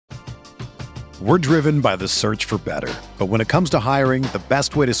We're driven by the search for better. But when it comes to hiring, the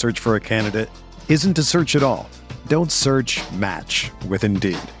best way to search for a candidate isn't to search at all. Don't search, match with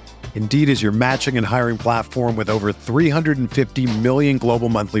Indeed. Indeed is your matching and hiring platform with over 350 million global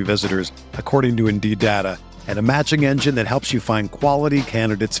monthly visitors, according to Indeed data, and a matching engine that helps you find quality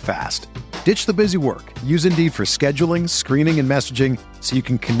candidates fast. Ditch the busy work. Use Indeed for scheduling, screening, and messaging so you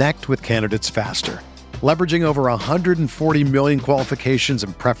can connect with candidates faster. Leveraging over 140 million qualifications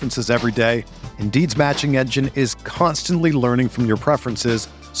and preferences every day, Indeed's matching engine is constantly learning from your preferences,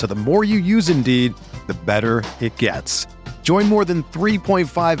 so the more you use Indeed, the better it gets. Join more than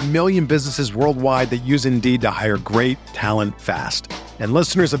 3.5 million businesses worldwide that use Indeed to hire great talent fast. And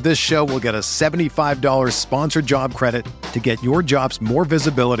listeners of this show will get a $75 sponsored job credit to get your jobs more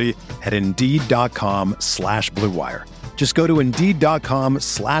visibility at Indeed.com/Blue Wire. Just go to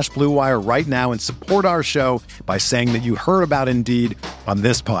Indeed.com/Blue Wire right now and support our show by saying that you heard about Indeed on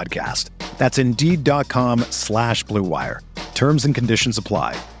this podcast. That's Indeed.com/Blue Wire. Terms and conditions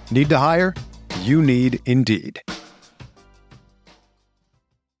apply. Need to hire? You need Indeed.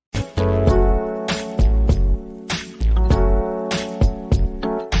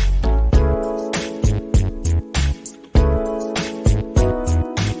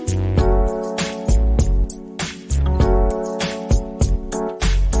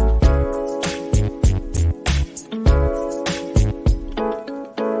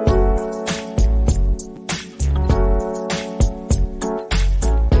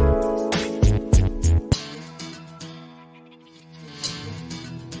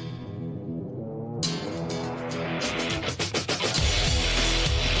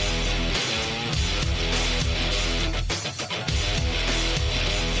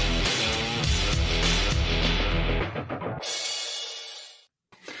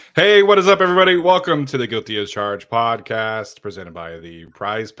 Hey, what is up, everybody? Welcome to the Guilty as Charged podcast presented by the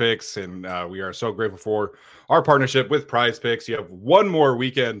Prize Picks. And we are so grateful for our partnership with Prize Picks. You have one more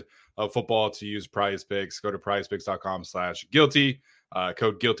weekend of football to use Prize Picks. Go to prizepicks.com/guilty.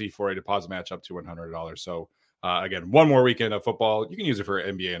 Code GUILTY for a deposit match up to $100. So, again, one more weekend of football. You can use it for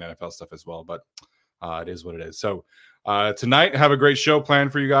NBA and NFL stuff as well, but it is what it is. So, tonight, have a great show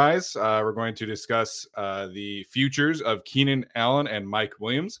planned for you guys. We're going to discuss the futures of Keenan Allen and Mike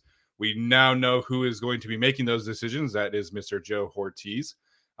Williams. We now know who is going to be making those decisions. That is Mr. Joe Hortiz.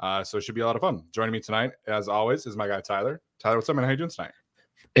 So it should be a lot of fun. Joining me tonight, as always, is my guy, Tyler. Tyler, what's up, man? How you doing tonight?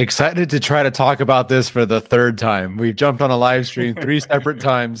 Excited to try to talk about this for the third time. We've jumped on a live stream 3 separate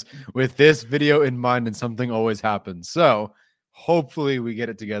times with this video in mind, and something always happens. So hopefully we get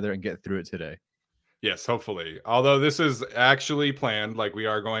it together and get through it today. Yes, hopefully. Although this is actually planned, like we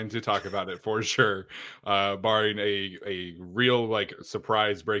are going to talk about it for sure, barring a real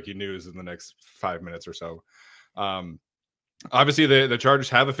surprise breaking news in the next 5 minutes or so. Obviously, the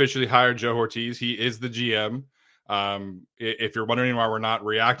Chargers have officially hired Joe Hortiz. He is the GM. If you're wondering why we're not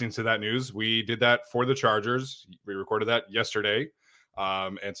reacting to that news, we did that for the Chargers. We recorded that yesterday,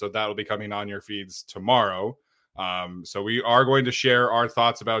 and so that will be coming on your feeds tomorrow. So we are going to share our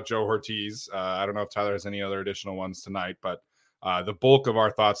thoughts about Joe Hortiz. I don't know if Tyler has any other additional ones tonight, but the bulk of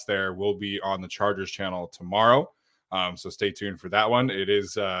our thoughts there will be on the Chargers channel tomorrow. So stay tuned for that one. It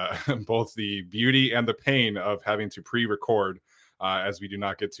is both the beauty and the pain of having to pre-record as we do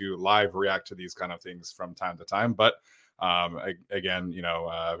not get to live react to these kind of things from time to time. But again,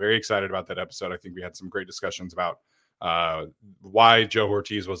 very excited about that episode. I think we had some great discussions about why Joe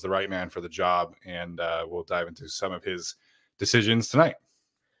Hortiz was the right man for the job, and we'll dive into some of his decisions tonight.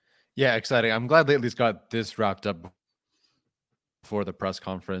 Yeah, exciting. I'm glad they at least got this wrapped up before the press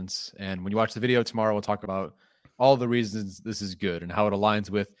conference. And when you watch the video tomorrow, we'll talk about all the reasons this is good and how it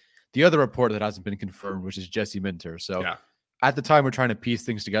aligns with the other report that hasn't been confirmed, which is Jesse Minter. So at the time, we're trying to piece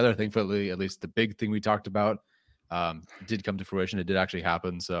things together. Thankfully, at least the big thing we talked about did come to fruition. It did actually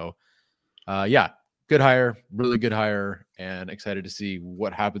happen. So good hire, really good hire, and excited to see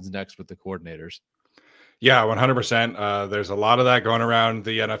what happens next with the coordinators. Yeah, 100%. There's a lot of that going around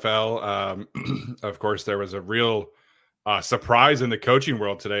the NFL. Of course, there was a real surprise in the coaching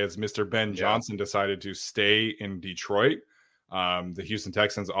world today as Mr. Ben Johnson decided to stay in Detroit. The Houston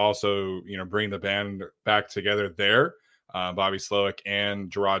Texans also, bring the band back together there. Bobby Slowick and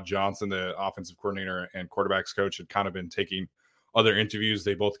Gerard Johnson, the offensive coordinator and quarterbacks coach, had kind of been taking other interviews.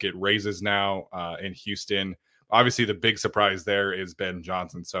 They both get raises now in Houston. Obviously, the big surprise there is Ben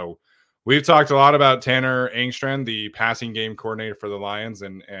Johnson. So we've talked a lot about Tanner Engstrand, the passing game coordinator for the Lions,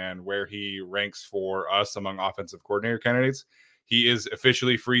 and where he ranks for us among offensive coordinator candidates. He is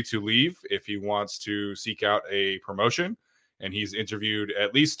officially free to leave if he wants to seek out a promotion, and he's interviewed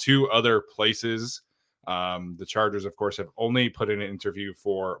at least 2 other places The Chargers, of course, have only put in an interview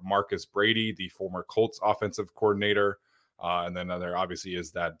for Marcus Brady, the former Colts offensive coordinator. And then there obviously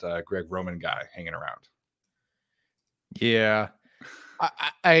is that Greg Roman guy hanging around. Yeah.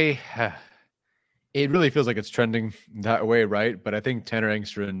 I it really feels like it's trending that way, right? But I think Tanner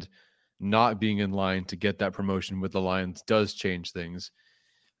Engstrand not being in line to get that promotion with the Lions does change things.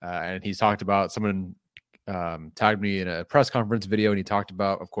 And he's talked about, someone tagged me in a press conference video, and he talked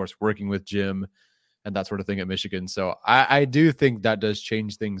about, of course, working with Jim and that sort of thing at Michigan. So I do think that does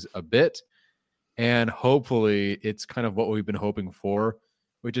change things a bit. And hopefully it's kind of what we've been hoping for,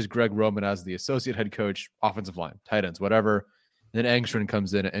 which is Greg Roman as the associate head coach, offensive line, tight ends, whatever. Then Engstrand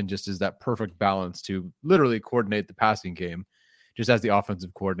comes in and just is that perfect balance to literally coordinate the passing game, just as the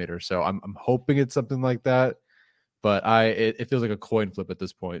offensive coordinator. So I'm hoping it's something like that, but it feels like a coin flip at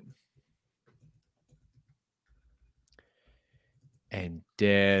this point. And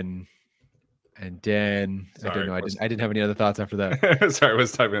then Sorry, I didn't have any other thoughts after that. Sorry, I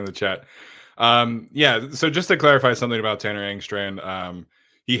was typing in the chat. Yeah, so just to clarify something about Tanner Engstrand,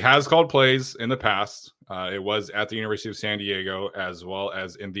 he has called plays in the past. It was at the University of San Diego as well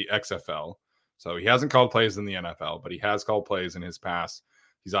as in the XFL. So he hasn't called plays in the NFL, but he has called plays in his past.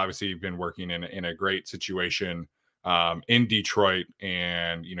 He's obviously been working in a great situation in Detroit,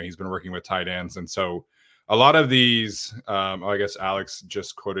 and he's been working with tight ends. And so a lot of these, I guess Alex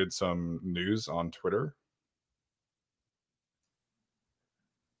just quoted some news on Twitter.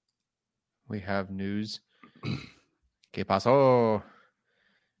 We have news. ¿Qué pasó?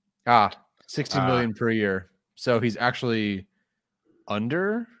 16 million per year. So he's actually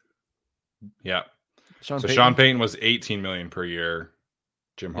under. Yeah. Sean Payton was 18 million per year.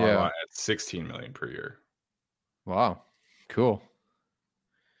 Jim Harbaugh at 16 million per year. Wow. Cool.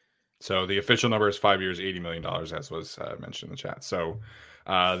 So the official number is 5 years, $80 million, as was mentioned in the chat. So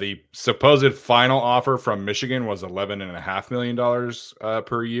the supposed final offer from Michigan was $11.5 million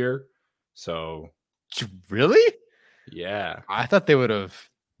per year. So really? Yeah. I thought they would have.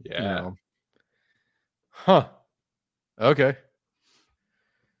 Yeah. Huh. Okay.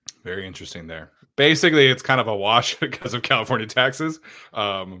 Very interesting there. Basically, it's kind of a wash because of California taxes.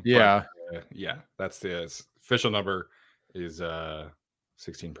 Yeah. But, yeah. That's the official number is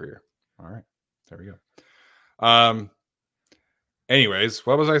 16 per year. All right. There we go. Anyways,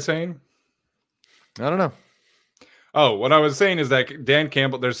 what was I saying? I don't know. Oh, what I was saying is that Dan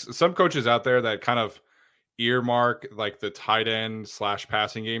Campbell, there's some coaches out there that kind of earmark like the tight end /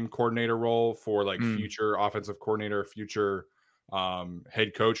 passing game coordinator role for like future offensive coordinator, future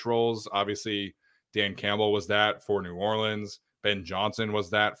head coach roles. Obviously, Dan Campbell was that for New Orleans. Ben Johnson was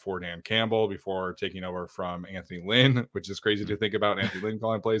that for Dan Campbell before taking over from Anthony Lynn, which is crazy to think about. Anthony Lynn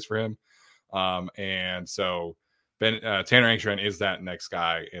calling plays for him. And so Tanner Engstrand is that next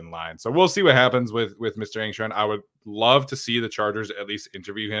guy in line. So we'll see what happens with Mr. Engstrand. I would love to see the Chargers at least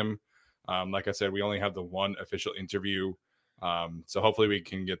interview him. Like I said, we only have the one official interview. So hopefully we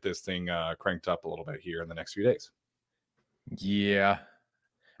can get this thing cranked up a little bit here in the next few days. Yeah.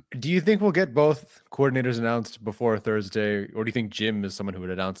 Do you think we'll get both coordinators announced before Thursday? Or do you think Jim is someone who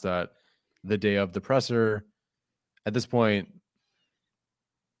would announce that the day of the presser? At this point,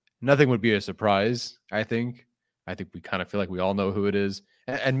 nothing would be a surprise, I think. I think we kind of feel like we all know who it is.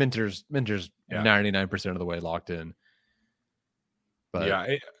 And Minter's 99% of the way locked in.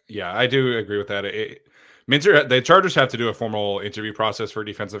 But yeah, I do agree with that. Minter, the Chargers have to do a formal interview process for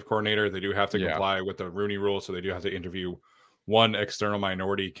defensive coordinator. They do have to comply with the Rooney Rule, so they do have to interview one external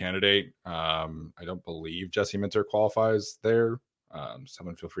minority candidate. I don't believe Jesse Minter qualifies there.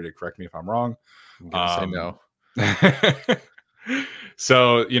 Someone feel free to correct me if I'm wrong. I'm gonna say no.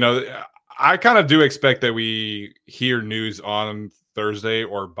 So, I kind of do expect that we hear news on Thursday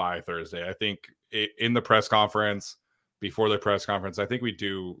or by Thursday. I think in the press conference, before the press conference, I think we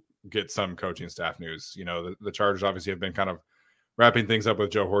do get some coaching staff news. The Chargers obviously have been kind of wrapping things up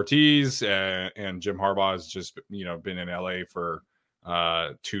with Joe Hortiz, and Jim Harbaugh has just, been in LA for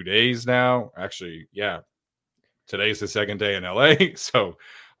 2 days now. Actually, yeah, today's the second day in LA. So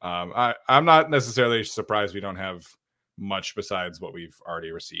I'm not necessarily surprised we don't have much besides what we've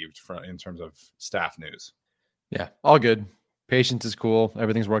already received in terms of staff news. Yeah, all good. Patience is cool.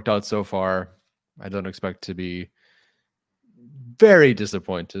 Everything's worked out so far. I don't expect to be very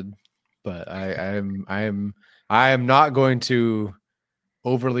disappointed, but I am not going to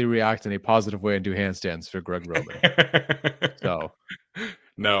overly react in a positive way and do handstands for Greg Roman. So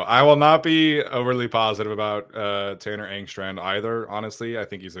no, I will not be overly positive about Tanner Engstrand either. Honestly, I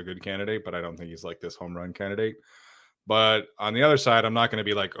think he's a good candidate, but I don't think he's like this home run candidate. But on the other side, I'm not going to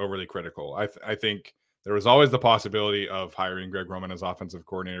be like overly critical. I think there was always the possibility of hiring Greg Roman as offensive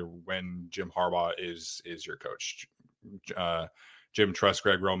coordinator when Jim Harbaugh is your coach. Jim trusts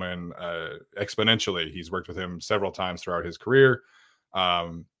Greg Roman exponentially. He's worked with him several times throughout his career.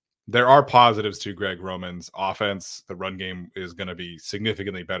 There are positives to Greg Roman's offense. The run game is going to be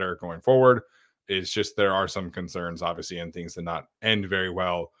significantly better going forward. It's just there are some concerns, obviously, and things did not end very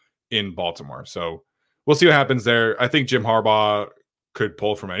well in Baltimore. So we'll see what happens there. I think Jim Harbaugh could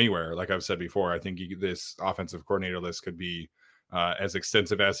pull from anywhere. Like I've said before, I think this offensive coordinator list could be as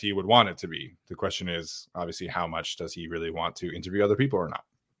extensive as he would want it to be. The question is, obviously, how much does he really want to interview other people or not?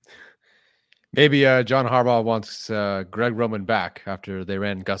 Maybe John Harbaugh wants Greg Roman back after they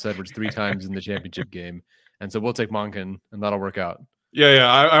ran Gus Edwards 3 times in the championship game. And so we'll take Monken, and that'll work out. Yeah,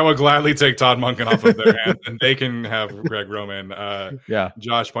 I would gladly take Todd Monken off of their hands, and they can have Greg Roman.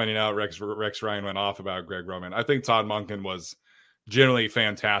 Josh pointing out Rex Ryan went off about Greg Roman. I think Todd Monken was generally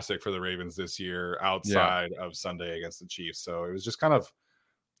fantastic for the Ravens this year outside of Sunday against the Chiefs. So it was just kind of,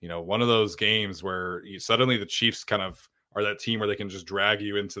 one of those games where suddenly the Chiefs kind of are that team where they can just drag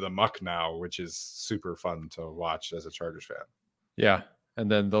you into the muck now, which is super fun to watch as a Chargers fan. Yeah. And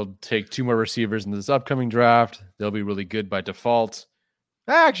then they'll take 2 more receivers in this upcoming draft. They'll be really good by default.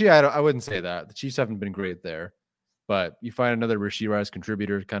 Actually, I wouldn't say that. The Chiefs haven't been great there. But you find another Rashee Rice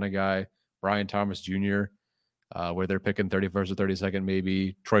contributor kind of guy, Brian Thomas Jr., where they're picking 31st or 32nd,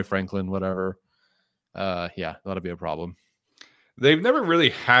 maybe Troy Franklin, whatever. That'll be a problem. They've never really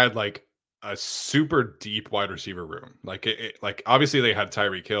had like a super deep wide receiver room. Like obviously they had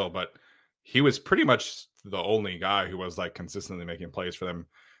Tyreek Hill, but he was pretty much the only guy who was like consistently making plays for them.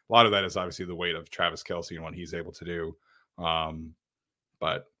 A lot of that is obviously the weight of Travis Kelce and what he's able to do.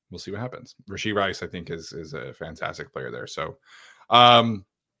 But we'll see what happens. Rashee Rice, I think, is a fantastic player there. So,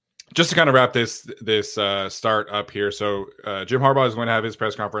 just to kind of wrap this start up here. So Jim Harbaugh is going to have his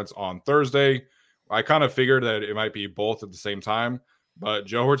press conference on Thursday. I kind of figured that it might be both at the same time, but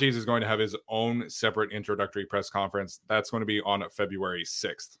Joe Hortiz is going to have his own separate introductory press conference. That's going to be on February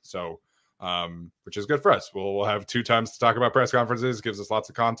 6th. So, which is good for us. We'll have 2 times to talk about press conferences. Gives us lots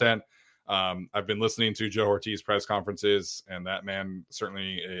of content. I've been listening to Joe Hortiz press conferences, and that man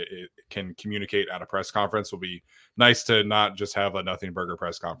certainly it can communicate at a press conference. Will be nice to not just have a nothing burger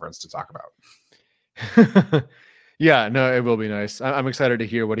press conference to talk about. Yeah, no, it will be nice. I'm excited to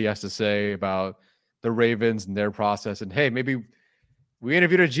hear what he has to say about the Ravens and their process. And hey, maybe we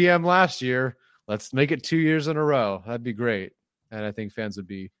interviewed a GM last year. Let's make it 2 years in a row. That'd be great. And I think fans would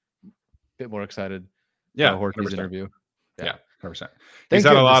be a bit more excited. Yeah, Hortiz 100%. interview. Yeah, 100%. He's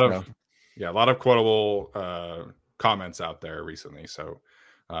had a lot of quotable comments out there recently, so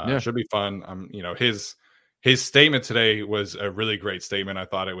it should be fun. His statement today was a really great statement. I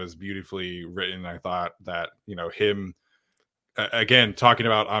thought it was beautifully written. I thought that him again talking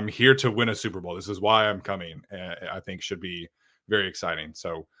about I'm here to win a Super Bowl. This is why I'm coming. I think should be very exciting.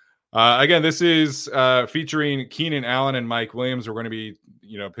 So again, this is featuring Keenan Allen and Mike Williams. We're going to be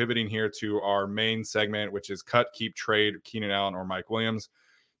pivoting here to our main segment, which is cut, keep, trade, Keenan Allen or Mike Williams.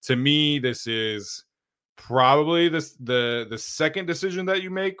 To me, this is probably the second decision that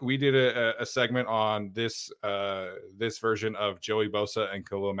you make. We did a segment on this version of Joey Bosa and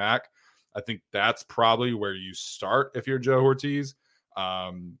Khalil Mack. I think that's probably where you start if you're Joe Hortiz.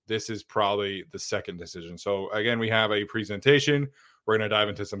 This is probably the second decision. So again, we have a presentation. We're going to dive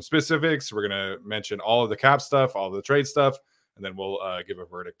into some specifics. We're going to mention all of the cap stuff, all of the trade stuff, and then we'll give a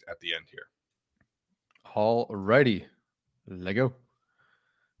verdict at the end here. All righty. Lego.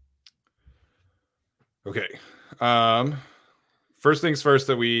 Okay. First things first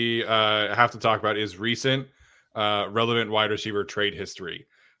that we have to talk about is recent relevant wide receiver trade history.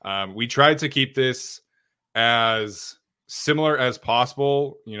 We tried to keep this as similar as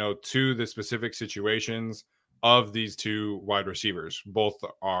possible, to the specific situations of these 2 wide receivers. Both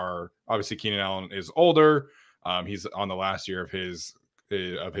are obviously Keenan Allen is older. He's on the last year of his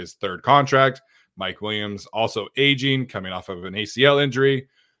 3rd contract. Mike Williams also aging, coming off of an ACL injury.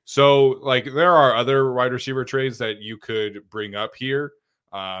 So, there are other wide receiver trades that you could bring up here.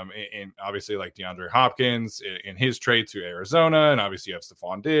 And obviously, like DeAndre Hopkins in his trade to Arizona. And obviously, you have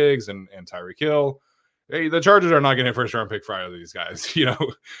Stephon Diggs and Tyreek Hill. Hey, the Chargers are not getting a first-round pick for either of these guys.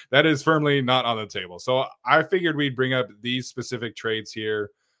 That is firmly not on the table. So, I figured we'd bring up these specific trades here.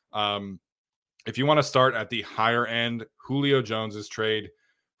 If you want to start at the higher end, Julio Jones's trade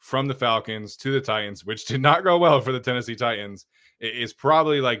from the Falcons to the Titans, which did not go well for the Tennessee Titans, is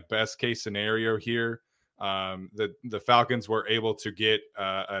probably best case scenario here. The Falcons were able to get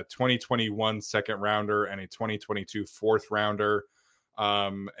a 2021 second rounder and a 2022 4th rounder.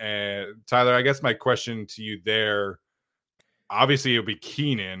 And Tyler, I guess my question to you there, obviously it would be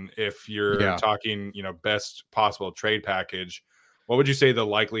Keenan if you're talking, best possible trade package. What would you say the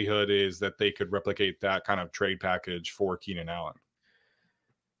likelihood is that they could replicate that kind of trade package for Keenan Allen?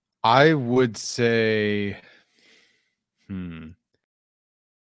 I would say,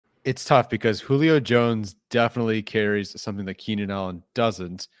 it's tough because Julio Jones definitely carries something that Keenan Allen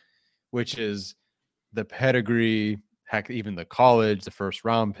doesn't, which is the pedigree, heck, even the college, the first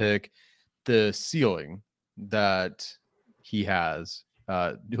round pick, the ceiling that he has.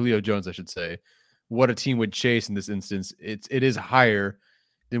 Julio Jones, I should say. What a team would chase in this instance, it is higher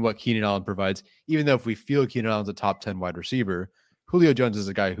than what Keenan Allen provides. Even though if we feel Keenan Allen's a top 10 wide receiver, Julio Jones is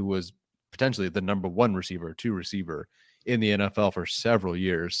a guy who was potentially the number one receiver, two receiver in the NFL for several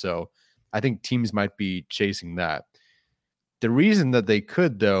years. So I think teams might be chasing that. The reason that they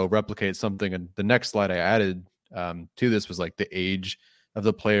could, though, replicate something, and the next slide I added to this was like the age of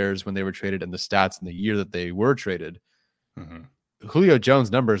the players when they were traded and the stats in the year that they were traded. Julio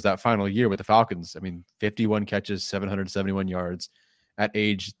Jones' numbers that final year with the Falcons, 51 catches, 771 yards at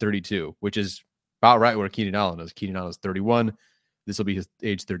age 32, which is about right where Keenan Allen is. Keenan Allen is 31. This will be his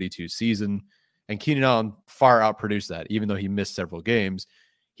age 32 season. And Keenan Allen far outproduced that. Even though he missed several games,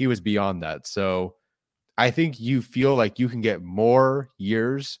 he was beyond that. So I think you feel like you can get more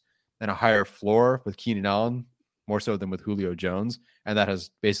years and a higher floor with Keenan Allen, more so than with Julio Jones. And that has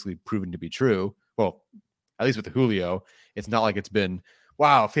basically proven to be true. Well, at least with Julio, it's not like it's been,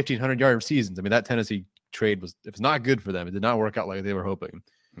 wow, 1,500 yard seasons. That Tennessee trade it was not good for them. It did not work out like they were hoping.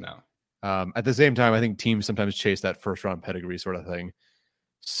 No. At the same time, I think teams sometimes chase that first round pedigree sort of thing.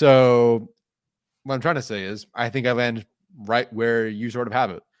 So what I'm trying to say is I think I land right where you sort of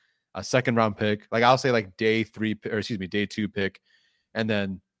have it. A second round pick, like I'll say like day 2 pick, and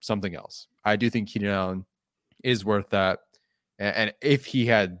then something else. I do think Keenan Allen is worth that. And if he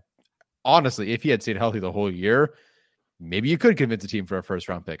had stayed healthy the whole year, maybe you could convince a team for a first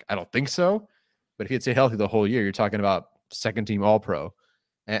round pick. I don't think so. But if he had stayed healthy the whole year, you're talking about second team all pro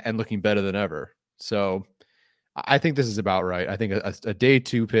and looking better than ever. So I think this is about right. I think a day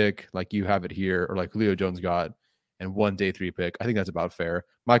 2 pick like you have it here, or like Julio Jones got, and 1 day 3 pick, I think that's about fair.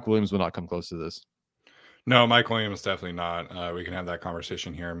 Mike Williams will not come close to this. No, Mike Williams definitely not. We can have that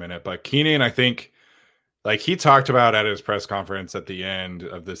conversation here in a minute. But Keenan, I think, like he talked about at his press conference at the end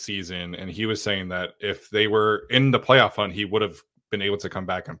of the season, and he was saying that if they were in the playoff hunt, he would have been able to come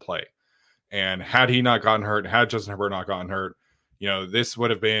back and play. And had he not gotten hurt, had Justin Herbert not gotten hurt, this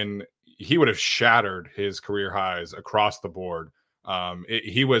would have been, he would have shattered his career highs across the board.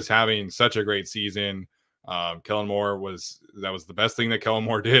 He was having such a great season. Kellen Moore was the best thing that Kellen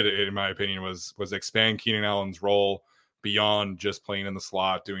Moore did, in my opinion, was expand Keenan Allen's role beyond just playing in the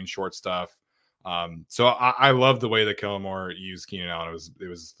slot, doing short stuff. So I love the way that Kellen Moore used Keenan Allen. It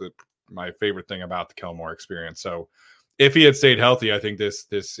was my favorite thing about the Kellen Moore experience. So if he had stayed healthy, I think this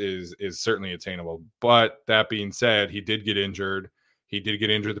is certainly attainable. But that being said, he did get injured. He did get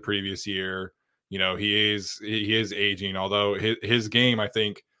injured the previous year. He is aging, although his game, I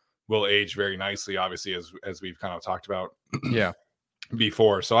think, will age very nicely, obviously, as we've kind of talked about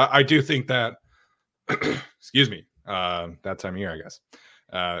before. So I do think that, excuse me, that time of year, I guess.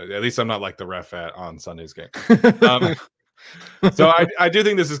 At least I'm not like the ref on Sunday's game. So I do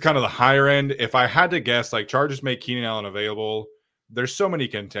think this is kind of the higher end. If I had to guess, like Chargers make Keenan Allen available, there's so many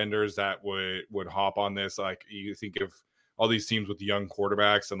contenders that would hop on this. Like you think of all these teams with young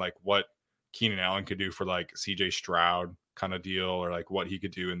quarterbacks and like what Keenan Allen could do for like CJ Stroud kind of deal, or like what he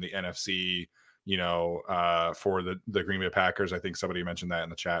could do in the NFC, for the Green Bay Packers. I think somebody mentioned that in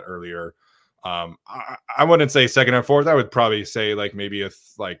the chat earlier. I wouldn't say second and fourth. I would probably say like maybe a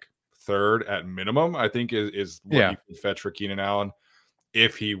third at minimum, I think is what you can fetch for Keenan Allen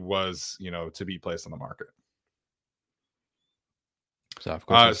if he was, to be placed on the market. So of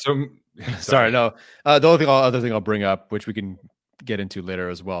course, sorry, no. The only other thing I'll bring up, which we can get into later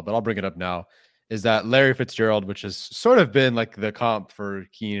as well, but I'll bring it up now, is that Larry Fitzgerald, which has sort of been like the comp for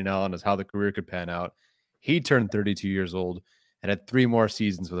Keenan Allen as how the career could pan out. He turned 32 years old and had 3 more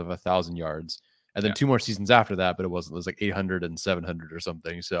seasons with 1,000 yards, and then 2 more seasons after that, but it was like 800 and 700 or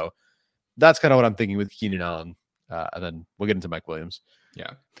something. So that's kind of what I'm thinking with Keenan Allen. And then we'll get into Mike Williams.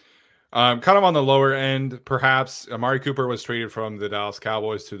 Yeah. Kind of on the lower end, perhaps. Amari Cooper was traded from the Dallas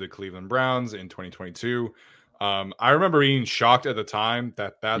Cowboys to the Cleveland Browns in 2022. I remember being shocked at the time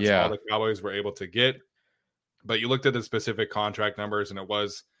that's all the Cowboys were able to get. But you looked at the specific contract numbers, and it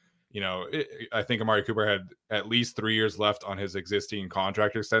was, I think Amari Cooper had at least 3 years left on his existing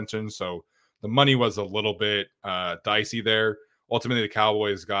contract extension. So the money was a little bit dicey there. Ultimately, the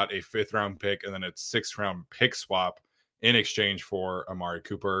Cowboys got a 5th round pick and then a 6th round pick swap in exchange for Amari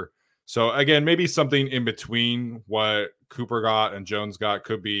Cooper. So again, maybe something in between what Cooper got and Jones got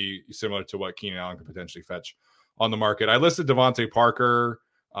could be similar to what Keenan Allen could potentially fetch on the market. I listed Devontae Parker.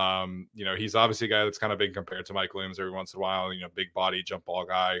 He's obviously a guy that's kind of been compared to Mike Williams every once in a while, big body jump ball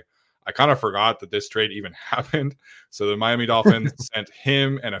guy. I kind of forgot that this trade even happened. So the Miami Dolphins sent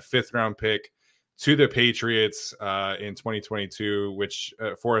him and a 5th round pick to the Patriots in 2022, which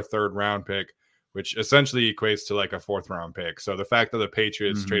for a 3rd round pick, which essentially equates to like a 4th round pick. So the fact that the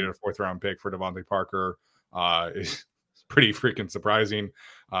Patriots traded a 4th round pick for Devontae Parker is pretty freaking surprising.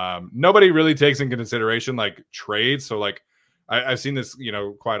 Nobody really takes in consideration like trades. So like I've seen this,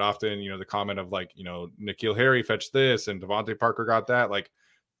 quite often, the comment of like, N'Keal Harry fetched this and Devontae Parker got that. Like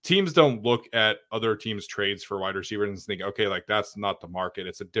teams don't look at other teams' trades for wide receivers and think, okay, like that's not the market.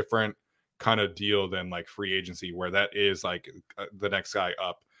 It's a different kind of deal than like free agency where that is like the next guy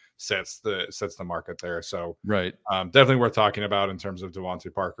up sets the market there. So right. Definitely worth talking about in terms of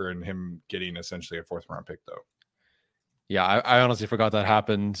Devontae Parker and him getting essentially a 4th round pick though. Yeah, I honestly forgot that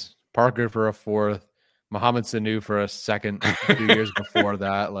happened. Parker for a 4th, Mohamed Sanu for a 2nd 2 years before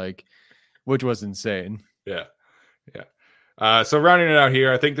that, like, which was insane. Yeah. So rounding it out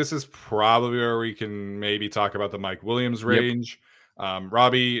here, I think this is probably where we can maybe talk about the Mike Williams range. Yep.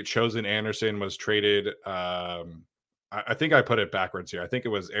 Robbie Chosen Anderson was traded. I think I put it backwards here. I think it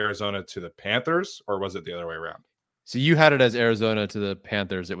was Arizona to the Panthers, or was it the other way around? So you had it as Arizona to the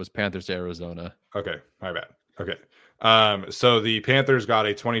Panthers. It was Panthers to Arizona. Okay, my bad. Okay. So the Panthers got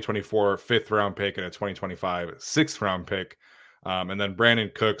a 2024 5th round pick and a 2025 6th round pick. And then Brandon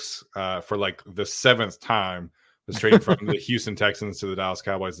Cooks for like the 7th time was traded from the Houston Texans to the Dallas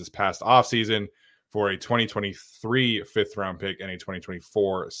Cowboys this past offseason for a 2023 5th round pick and a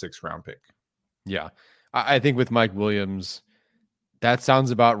 2024 6th round pick. Yeah. I think with Mike Williams, that sounds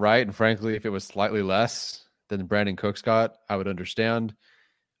about right. And frankly, if it was slightly less than Brandon Cooks got, I would understand.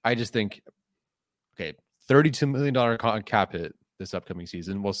 I just think, okay, $32 million cap hit this upcoming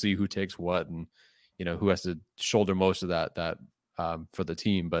season. We'll see who takes what and, who has to shoulder most of that for the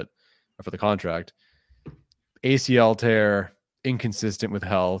team, but for the contract. ACL tear, inconsistent with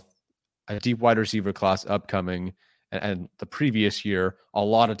health, a deep wide receiver class upcoming, and the previous year, a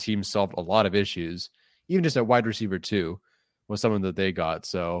lot of teams solved a lot of issues. Even just at wide receiver 2 was someone that they got.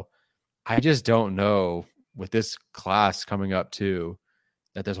 So I just don't know with this class coming up too,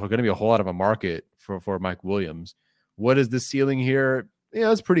 that there's going to be a whole lot of a market for Mike Williams. What is the ceiling here?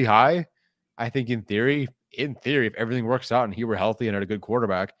 It's pretty high. I think in theory, if everything works out and he were healthy and had a good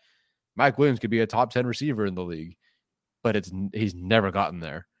quarterback, Mike Williams could be a top 10 receiver in the league, but he's never gotten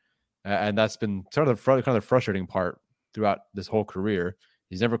there. And that's been sort of the frustrating part throughout this whole career.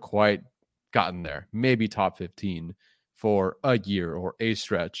 He's never quite gotten there. Maybe top 15 for a year or a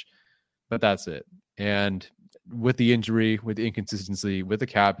stretch, but that's it. And with the injury, with the inconsistency, with the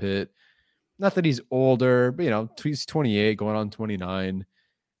cap hit, not that he's older, but he's 28 going on 29.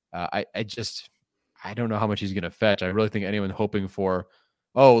 I don't know how much he's going to fetch. I really think anyone hoping for,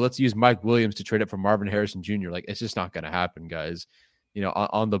 let's use Mike Williams to trade up for Marvin Harrison Jr. Like, it's just not going to happen, guys.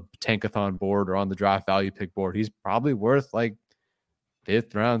 On the tankathon board or on the draft value pick board, he's probably worth like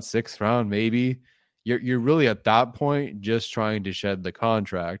 5th round, 6th round, maybe. You're really at that point just trying to shed the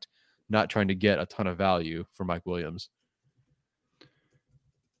contract, not trying to get a ton of value for Mike Williams.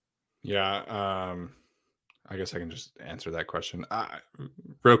 Yeah, I guess I can just answer that question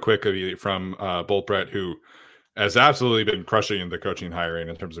real quick from Bolt Brett, who has absolutely been crushing the coaching hiring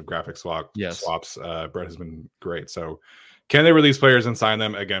in terms of graphic swaps. Brett has been great. So can they release players and sign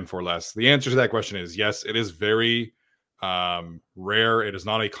them again for less? The answer to that question is yes. It is very rare. It is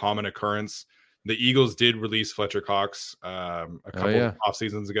not a common occurrence. The Eagles did release Fletcher Cox a couple of off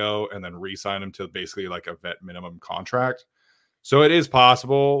seasons ago and then re-sign him to basically like a vet minimum contract. So it is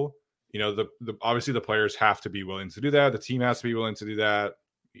possible. Obviously the players have to be willing to do that. The team has to be willing to do that.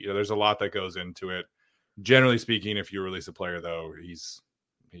 There's a lot that goes into it. Generally speaking, if you release a player, though, he's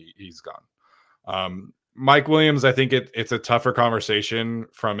gone. Mike Williams, I think it's a tougher conversation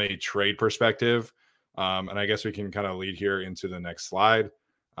from a trade perspective. And I guess we can kind of lead here into the next slide.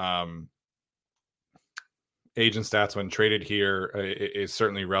 Agent stats when traded here is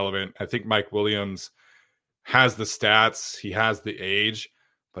certainly relevant. I think Mike Williams has the stats. He has the age,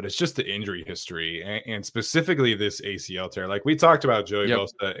 but it's just the injury history and specifically this ACL tear. Like we talked about Joey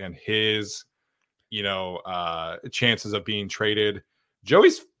Bosa and his, chances of being traded.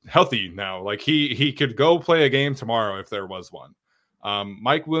 Joey's healthy now. Like he could go play a game tomorrow if there was one.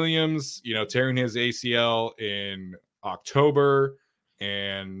 Mike Williams, tearing his ACL in October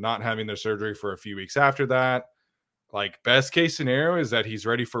and not having their surgery for a few weeks after that. Like best case scenario is that he's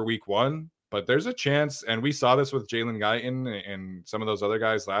ready for week 1. but there's a chance, and we saw this with Jalen Guyton and some of those other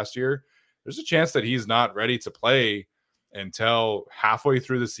guys last year. There's a chance that he's not ready to play until halfway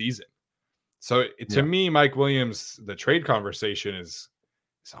through the season. So to me, Mike Williams, the trade conversation is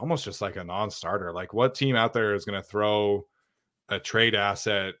almost just like a non-starter. Like, what team out there is going to throw a trade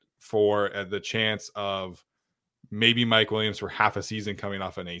asset for the chance of maybe Mike Williams for half a season coming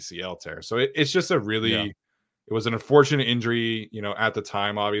off an ACL tear? So it's just a really, it was an unfortunate injury, at the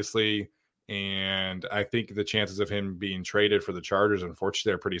time, obviously. And I think the chances of him being traded for the Chargers,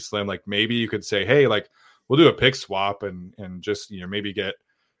 unfortunately, are pretty slim. Like, maybe you could say, hey, like, we'll do a pick swap and just, maybe get,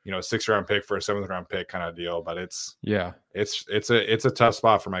 a 6th round pick for a 7th round pick kind of deal. But it's a tough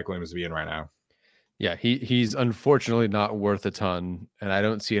spot for Mike Williams to be in right now. Yeah, he's unfortunately not worth a ton, and I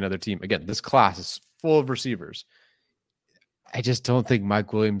don't see another team. Again, this class is full of receivers. I just don't think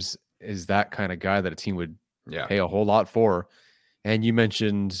Mike Williams is that kind of guy that a team would pay a whole lot for. And you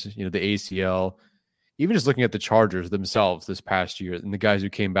mentioned, the ACL. Even just looking at the Chargers themselves this past year and the guys who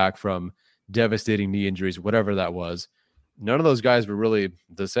came back from devastating knee injuries, whatever that was, none of those guys were really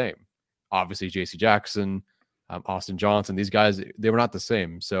the same. Obviously, J.C. Jackson, Austin Johnson, these guys, they were not the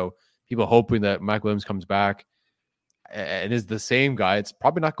same. So people hoping that Mike Williams comes back and is the same guy, it's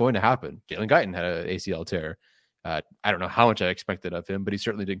probably not going to happen. Jalen Guyton had an ACL tear. I don't know how much I expected of him, but he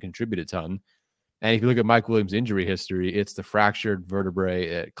certainly didn't contribute a ton. And if you look at Mike Williams' injury history, it's the fractured vertebrae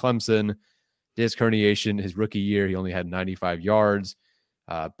at Clemson, disc herniation. His rookie year, he only had 95 yards,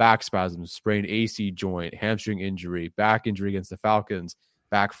 back spasms, sprained AC joint, hamstring injury, back injury against the Falcons,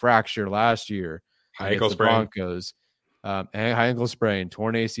 back fracture last year against the Broncos, high ankle sprain,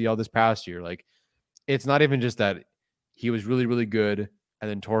 torn ACL this past year. Like, it's not even just that he was really, really good and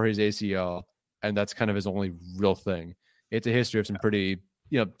then tore his ACL, and that's kind of his only real thing. It's a history of some pretty,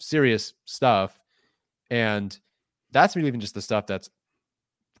 serious stuff. And that's not even just the stuff that's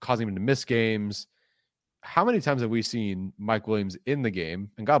causing him to miss games. How many times have we seen Mike Williams in the game?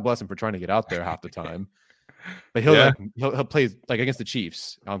 And God bless him for trying to get out there half the time. But he'll play like against the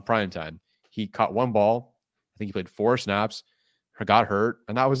Chiefs on primetime. He caught one ball. I think he played 4 snaps, got hurt,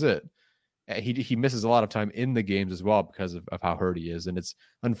 and that was it. He misses a lot of time in the games as well because of how hurt he is. And it's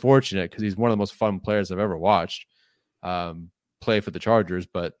unfortunate because he's one of the most fun players I've ever watched play for the Chargers,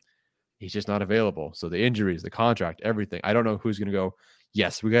 but he's just not available. So the injuries, the contract, everything. I don't know who's going to go,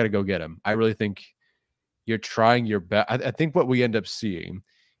 yes, we got to go get him. I really think you're trying your best. I think what we end up seeing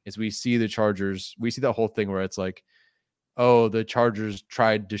is we see the Chargers, we see that whole thing where it's like, oh, the Chargers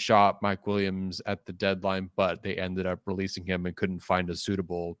tried to shop Mike Williams at the deadline, but they ended up releasing him and couldn't find a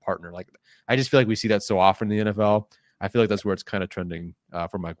suitable partner. Like, I just feel like we see that so often in the NFL. I feel like that's where it's kind of trending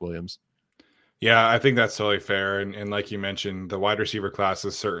for Mike Williams. Yeah, I think that's totally fair. And like you mentioned, the wide receiver class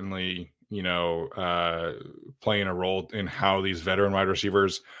is certainly, playing a role in how these veteran wide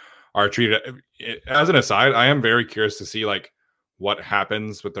receivers are treated. As an aside, I am very curious to see like what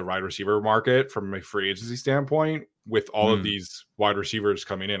happens with the wide receiver market from a free agency standpoint with all of these wide receivers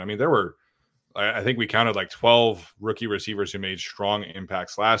coming in. I mean, there were, I think we counted like 12 rookie receivers who made strong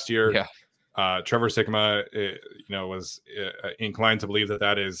impacts last year. Yeah. Trevor Sikkema, was inclined to believe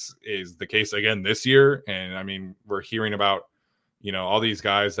that is the case again this year. And I mean, we're hearing about, all these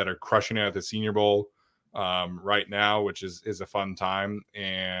guys that are crushing it at the Senior Bowl right now, which is a fun time.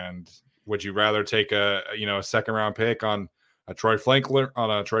 And would you rather take a 2nd round pick on a Troy Franklin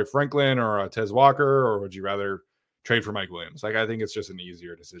or a Tez Walker, or would you rather trade for Mike Williams? Like, I think it's just an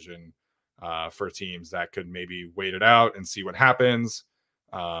easier decision for teams that could maybe wait it out and see what happens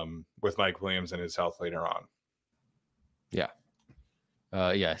with Mike Williams and his health later on. Yeah.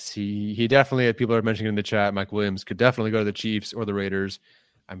 Yes, he definitely, people are mentioning in the chat, Mike Williams could definitely go to the Chiefs or the Raiders.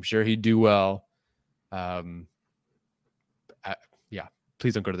 I'm sure he'd do well.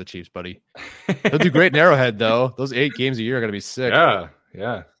 Please don't go to the Chiefs, buddy. He'll do great in Arrowhead, though. Those 8 games a year are going to be sick.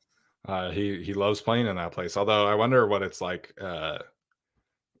 Yeah. He loves playing in that place. Although I wonder what it's like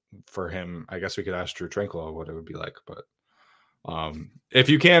for him. I guess we could ask Drew Tranquillo what it would be like. But if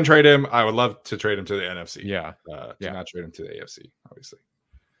you can trade him, I would love to trade him to the NFC. Not trade him to the AFC, obviously.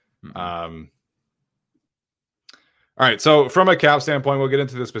 All right, so from a cap standpoint, we'll get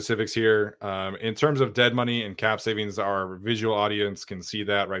into the specifics here. In terms of dead money and cap savings, our visual audience can see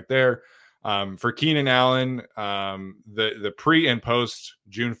that right there. For Keenan Allen, the pre and post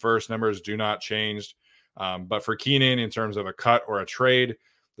June 1st numbers do not change. But for Keenan, in terms of a cut or a trade,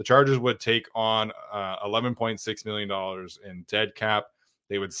 the Chargers would take on $11.6 million in dead cap.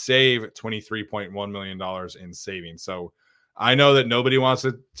 They would save $23.1 million in savings. So I know that nobody wants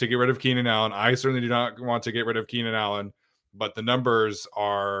to get rid of Keenan Allen. I certainly do not want to get rid of Keenan Allen, but the numbers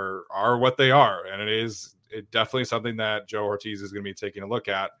are what they are. And it definitely something that Joe Hortiz is going to be taking a look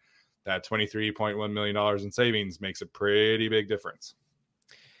at. that $23.1 million in savings makes a pretty big difference.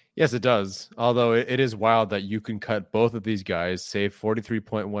 Yes, it does. Although it is wild that you can cut both of these guys, save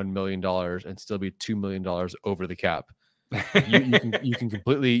 $43.1 million, and still be $2 million over the cap. You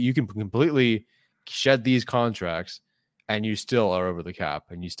can completely shed these contracts, and you still are over the cap,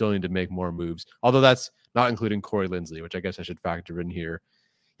 and you still need to make more moves. Although that's not including Corey Linsley, which I guess I should factor in here.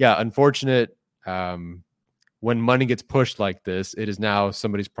 Yeah, unfortunate. When money gets pushed like this, it is now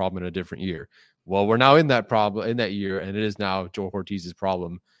somebody's problem in a different year. Well, we're now in that year, and it is now Joe Hortiz's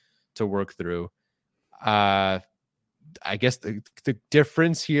problem to work through. I guess the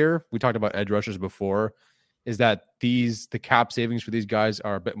difference here, we talked about edge rushers before, is that the cap savings for these guys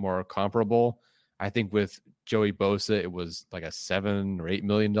are a bit more comparable. I think with Joey Bosa, it was like a $7 or $8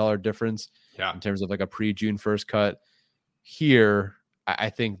 million difference in terms of like a pre-June 1st cut. Here, I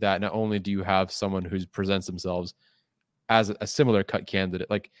think that not only do you have someone who presents themselves as a similar cut candidate,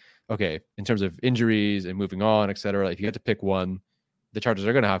 like, okay, in terms of injuries and moving on, et cetera, like if you had to pick one, the Chargers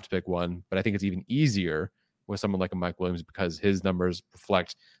are going to have to pick one, but I think it's even easier with someone like a Mike Williams because his numbers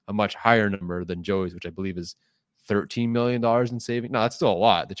reflect a much higher number than Joey's, which I believe is $13 million in saving. No, that's still a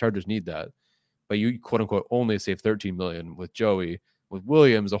lot. The Chargers need that, but you quote unquote only save $13 million with Joey. With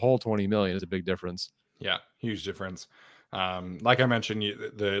Williams, a whole $20 million is a big difference. Yeah, huge difference. Like I mentioned,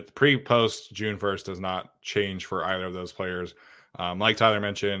 the pre-post June 1st does not change for either of those players. Like Tyler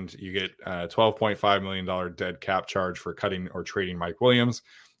mentioned, you get a $12.5 million dead cap charge for cutting or trading Mike Williams,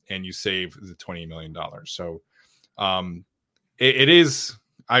 and you save the $20 million. So it is,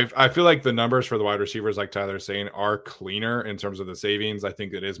 I feel like the numbers for the wide receivers, like Tyler's saying, are cleaner in terms of the savings. I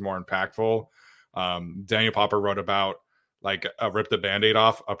think it is more impactful. Daniel Popper wrote about like a rip the Band-Aid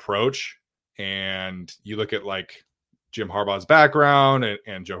off approach, and you look at like Jim Harbaugh's background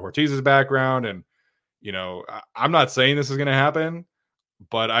and Joe Hortiz's background, and you know, I'm not saying this is going to happen,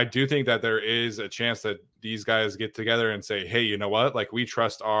 but I do think that there is a chance that these guys get together and say, hey, you know what? Like, we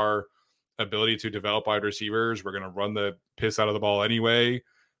trust our ability to develop wide receivers. We're going to run the piss out of the ball anyway.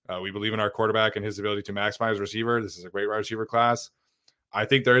 We believe in our quarterback and his ability to maximize receiver. This is a great wide receiver class. I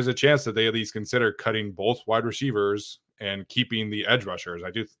think there is a chance that they at least consider cutting both wide receivers and keeping the edge rushers. I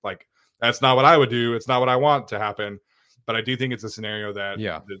do like, that's not what I would do. It's not what I want to happen. But I do think it's a scenario that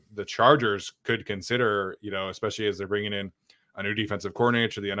the Chargers could consider, you know, especially as they're bringing in a new defensive coordinator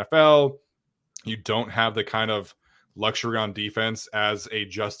to the NFL. You don't have the kind of luxury on defense as a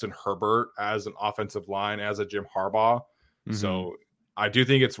Justin Herbert, as an offensive line, as a Jim Harbaugh. Mm-hmm. So I do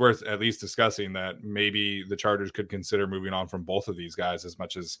think it's worth at least discussing that maybe the Chargers could consider moving on from both of these guys, as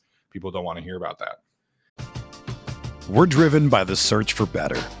much as people don't want to hear about that. We're driven by the search for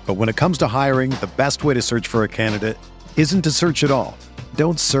better. But when it comes to hiring, the best way to search for a candidate isn't to search at all.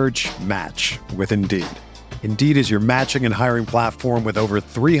 Don't search, match with Indeed. Indeed is your matching and hiring platform with over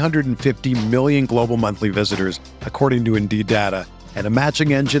 350 million global monthly visitors, according to Indeed data, and a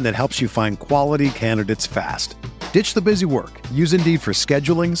matching engine that helps you find quality candidates fast. Ditch the busy work. Use Indeed for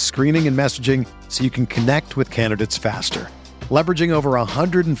scheduling, screening, and messaging so you can connect with candidates faster. Leveraging over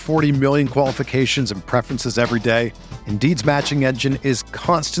 140 million qualifications and preferences every day, Indeed's matching engine is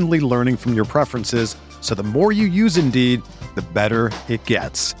constantly learning from your preferences, so the more you use Indeed, the better it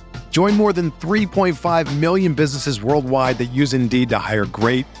gets. Join more than 3.5 million businesses worldwide that use Indeed to hire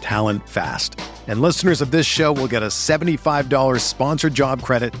great talent fast. And listeners of this show will get a $75 sponsored job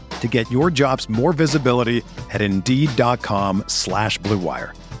credit to get your jobs more visibility at Indeed.com/Blue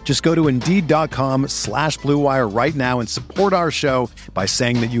Wire. Just go to Indeed.com/Blue Wire right now and support our show by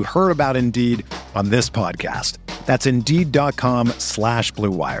saying that you heard about Indeed on this podcast. That's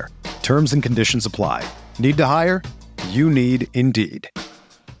Indeed.com/Blue Wire. Terms and conditions apply. Need to hire? You need Indeed.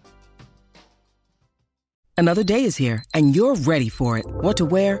 Another day is here, and you're ready for it. What to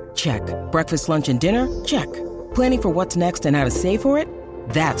wear? Check. Breakfast, lunch, and dinner? Check. Planning for what's next and how to save for it?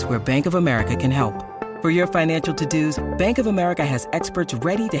 That's where Bank of America can help. For your financial to-dos, Bank of America has experts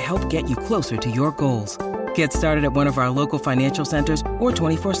ready to help get you closer to your goals. Get started at one of our local financial centers or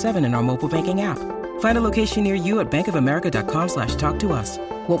 24/7 in our mobile banking app. Find a location near you at bankofamerica.com/talktous.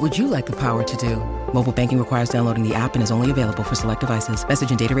 What would you like the power to do? Mobile banking requires downloading the app and is only available for select devices. Message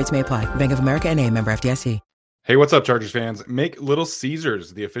and data rates may apply. Bank of America N.A., member FDIC. Hey, what's up, Chargers fans? Make Little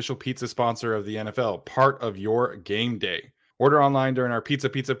Caesars the official pizza sponsor of the NFL part of your game day. Order online during our Pizza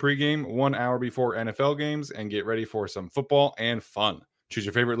pregame 1 hour before NFL games and get ready for some football and fun. Choose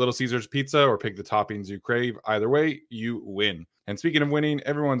your favorite Little Caesars pizza or pick the toppings you crave. Either way, you win. And speaking of winning,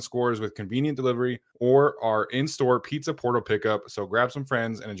 everyone scores with convenient delivery or our in-store pizza portal pickup. So grab some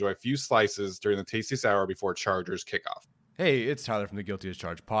friends and enjoy a few slices during the tastiest hour before Chargers kickoff. Hey, it's Tyler from the Guilty as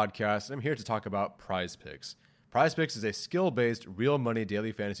Charged podcast. I'm here to talk about Prize Picks. PrizePicks is a skill-based, real money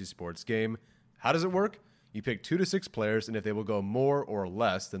daily fantasy sports game. How does it work? You pick 2 to 6 players, and if they will go more or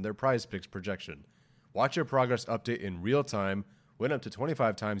less than their PrizePicks projection. Watch your progress update in real time, win up to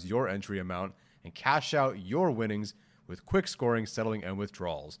 25 times your entry amount, and cash out your winnings with quick scoring, settling, and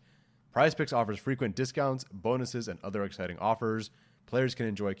withdrawals. PrizePicks offers frequent discounts, bonuses, and other exciting offers. Players can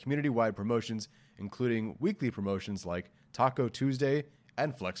enjoy community-wide promotions, including weekly promotions like Taco Tuesday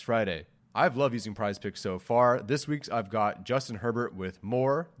and Flex Friday. I've loved using PrizePicks so far. This week's I've got Justin Herbert with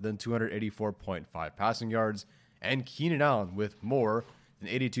more than 284.5 passing yards and Keenan Allen with more than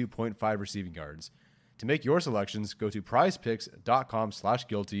 82.5 receiving yards. To make your selections, go to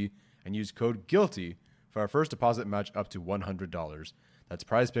prizepicks.com/guilty and use code GUILTY for our first deposit match up to $100. That's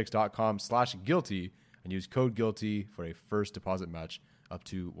prizepicks.com/guilty and use code GUILTY for a first deposit match up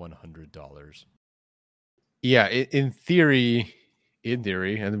to $100. Yeah, in theory,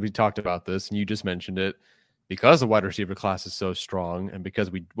 and we talked about this, and you just mentioned it, because the wide receiver class is so strong, and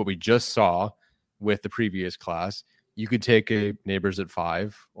because what we just saw with the previous class, you could take a Neighbors at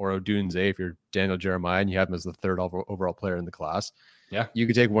 5 or Odunze if you're Daniel Jeremiah and you have him as the 3rd overall player in the class. Yeah, you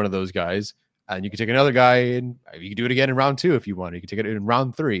could take one of those guys, and you could take another guy, and you could do it again in round 2 if you want. You could take it in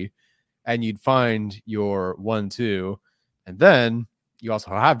round 3, and you'd find your 1-2, and then you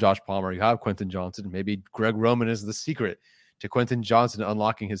also have Josh Palmer, you have Quentin Johnson, maybe Greg Roman is the secret to Quentin Johnson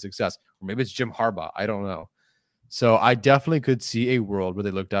unlocking his success. Or maybe it's Jim Harbaugh. I don't know. So I definitely could see a world where they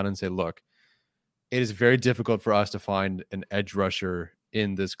look down and say, look, it is very difficult for us to find an edge rusher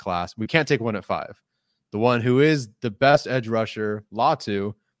in this class. We can't take one at 5. The one who is the best edge rusher,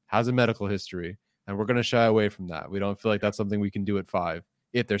 Latu, has a medical history, and we're going to shy away from that. We don't feel like that's something we can do at 5,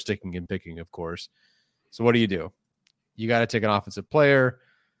 if they're sticking and picking, of course. So what do? You got to take an offensive player.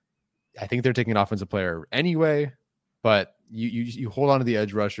 I think they're taking an offensive player anyway, but you hold on to the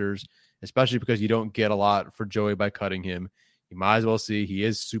edge rushers, especially because you don't get a lot for Joey by cutting him. You might as well see he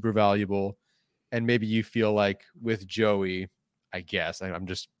is super valuable. And maybe you feel like with Joey, I guess, I'm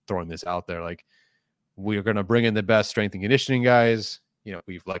just throwing this out there, like we're going to bring in the best strength and conditioning guys.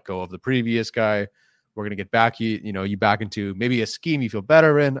 We've let go of the previous guy. We're going to get back you back into maybe a scheme you feel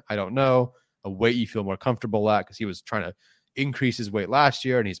better in. I don't know. A weight you feel more comfortable at, because he was trying to increase his weight last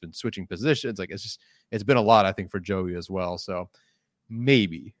year and he's been switching positions. Like it's been a lot, I think, for Joey as well. So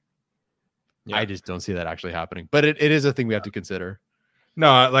maybe. Yeah. I just don't see that actually happening. But it is a thing we have to consider.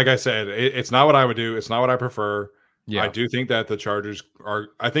 No, like I said, it's not what I would do. It's not what I prefer. Yeah. I do think that the Chargers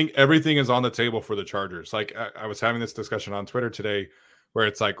I think everything is on the table for the Chargers. Like I was having this discussion on Twitter today where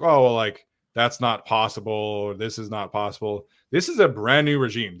it's like, oh, well, like that's not possible. Or this is not possible. This is a brand new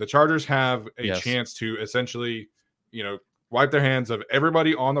regime. The Chargers have a chance to essentially, wipe their hands of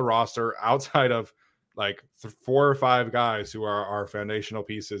everybody on the roster outside of like 4 or 5 guys who are our foundational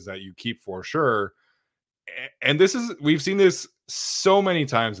pieces that you keep for sure. And we've seen this so many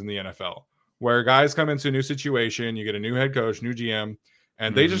times in the NFL where guys come into a new situation, you get a new head coach, new GM,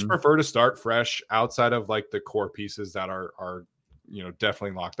 and they just prefer to start fresh outside of like the core pieces that are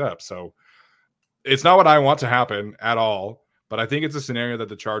definitely locked up. So it's not what I want to happen at all, but I think it's a scenario that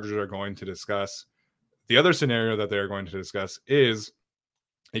the Chargers are going to discuss. The other scenario that they're going to discuss is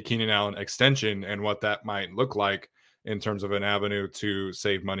a Keenan Allen extension and what that might look like in terms of an avenue to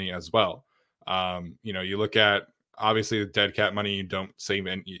save money as well. You look at obviously the dead cap money, you don't save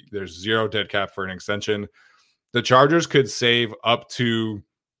any, there's 0 dead cap for an extension. The Chargers could save up to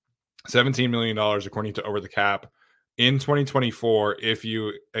 $17 million according to Over the Cap in 2024 if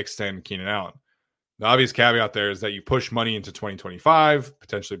you extend Keenan Allen. The obvious caveat there is that you push money into 2025,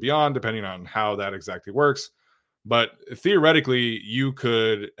 potentially beyond, depending on how that exactly works. But theoretically, you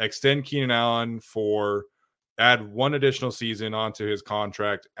could extend Keenan Allen add 1 additional season onto his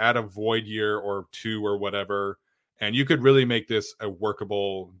contract, add a void year or 2 or whatever, and you could really make this a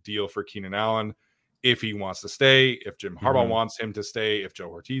workable deal for Keenan Allen if he wants to stay, if Jim Harbaugh wants him to stay, if Joe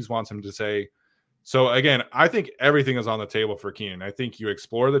Hortiz wants him to stay. So again, I think everything is on the table for Keenan. I think you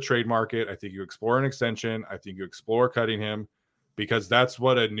explore the trade market. I think you explore an extension. I think you explore cutting him, because that's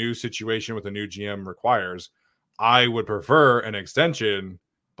what a new situation with a new GM requires. I would prefer an extension,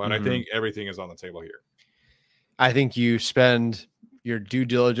 but I think everything is on the table here. I think you spend your due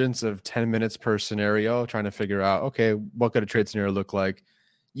diligence of 10 minutes per scenario trying to figure out, okay, what could a trade scenario look like?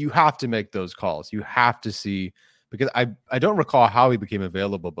 You have to make those calls. You have to see, because I don't recall how he became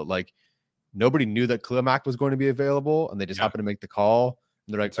available, but like nobody knew that Khalil Mack was going to be available, and they just happened to make the call.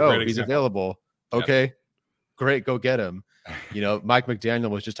 And they're like, oh, he's available. Okay, great, go get him. Mike McDaniel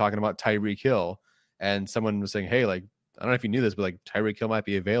was just talking about Tyreek Hill, and someone was saying, hey, like, I don't know if you knew this, but like Tyreek Hill might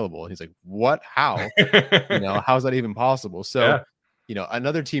be available. And he's like, what? How? How is that even possible? So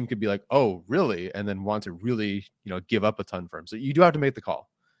another team could be like, oh, really? And then want to really, give up a ton for him. So you do have to make the call.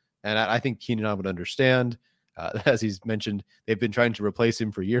 And I think Keenan would understand. As he's mentioned, they've been trying to replace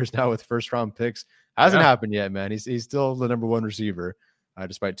him for years now with first-round picks. Hasn't happened yet, man. He's still the number one receiver,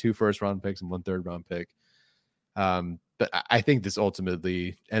 despite 2 first-round picks and 1 third-round pick. But I think this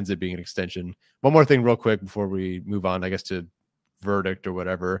ultimately ends up being an extension. One more thing real quick before we move on, I guess, to verdict or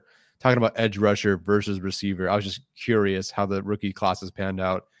whatever. Talking about edge rusher versus receiver, I was just curious how the rookie classes panned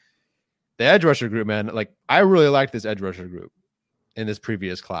out. The edge rusher group, man, I really liked this edge rusher group in this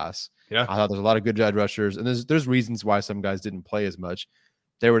previous class. Yeah, I thought there's a lot of good edge rushers, and there's reasons why some guys didn't play as much.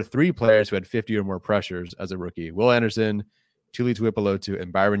 There were 3 players who had 50 or more pressures as a rookie: Will Anderson, Tuli Tuipulotu,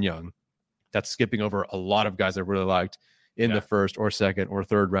 and Byron Young. That's skipping over a lot of guys I really liked in the first or second or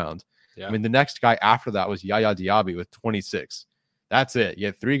third round. Yeah. I mean, the next guy after that was Yaya Diaby with 26. That's it. You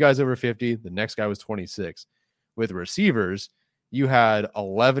had 3 guys over 50. The next guy was 26. With receivers, you had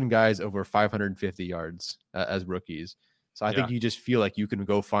 11 guys over 550 yards as rookies. So I think you just feel like you can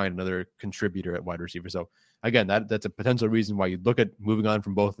go find another contributor at wide receiver. So again, that's a potential reason why you look at moving on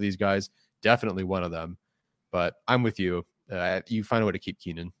from both of these guys. Definitely one of them. But I'm with you. You find a way to keep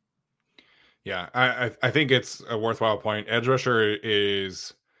Keenan. Yeah, I think it's a worthwhile point. Edge rusher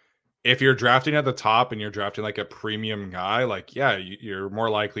is, if you're drafting at the top and you're drafting like a premium guy, you're more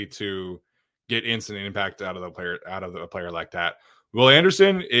likely to get instant impact out of a player like that. Will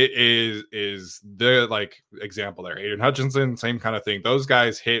Anderson is the example there. Aiden Hutchinson, same kind of thing. Those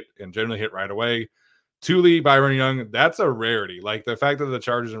guys hit and generally hit right away. Tuli, Byron Young, that's a rarity. The fact that the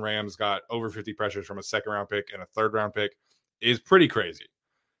Chargers and Rams got over 50 pressures from a 2nd round pick and a 3rd round pick is pretty crazy.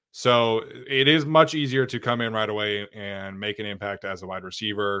 So it is much easier to come in right away and make an impact as a wide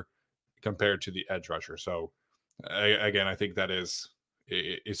receiver compared to the edge rusher. So again, I think that is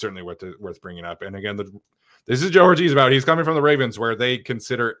certainly worth bringing up. And again, this is Joe Hortiz about. He's coming from the Ravens, where they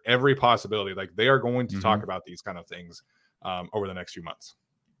consider every possibility. They are going to talk about these kind of things over the next few months.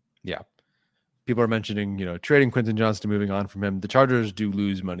 Yeah. People are mentioning, trading Quentin Johnston, moving on from him. The Chargers do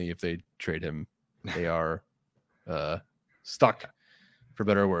lose money if they trade him. They are stuck, for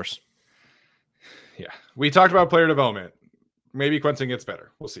better or worse. Yeah. We talked about player development. Maybe Quentin gets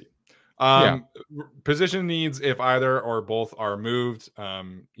better. We'll see. Position needs, if either or both are moved,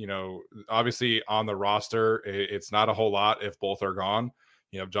 obviously on the roster, it's not a whole lot if both are gone.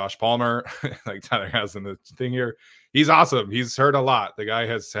 You have Josh Palmer, like Tyler has in the thing here. He's awesome. He's hurt a lot. The guy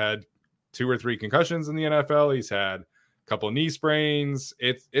has had 2 or 3 concussions in the NFL. He's had a couple of knee sprains.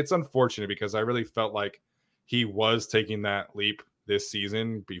 It's unfortunate because I really felt like he was taking that leap this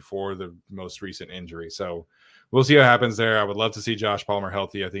season before the most recent injury. So we'll see what happens there. I would love to see Josh Palmer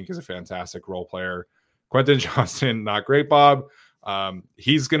healthy. I think he's a fantastic role player. Quentin Johnston, not great, Bob.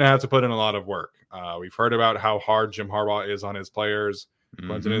 He's going to have to put in a lot of work. We've heard about how hard Jim Harbaugh is on his players.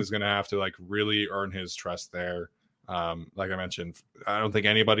 Quentin is going to have to really earn his trust there. Like I mentioned, I don't think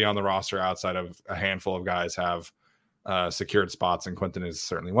anybody on the roster outside of a handful of guys have secured spots, and Quentin is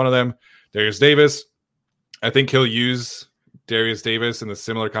certainly one of them. Darius Davis, I think he'll use Darius Davis in a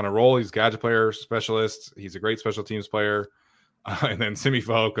similar kind of role. He's a gadget player specialist. He's a great special teams player. And then Simi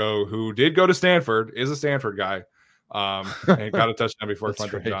Fehoko, who did go to Stanford, is a Stanford guy, and got a touchdown before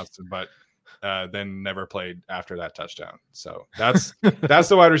Quentin Johnston, but then never played after that touchdown. So that's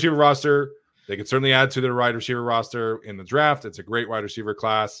the wide receiver roster. They could certainly add to their wide receiver roster in the draft. It's a great wide receiver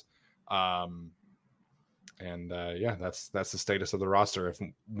class. That's the status of the roster if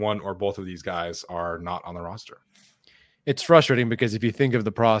one or both of these guys are not on the roster. It's frustrating because if you think of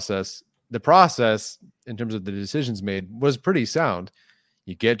the process in terms of the decisions made was pretty sound.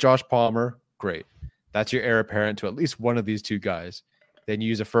 You get Josh Palmer, great. That's your heir apparent to at least one of these 2 guys. Then you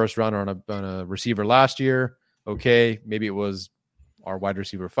use a first rounder on a receiver last year. Okay, maybe it was our wide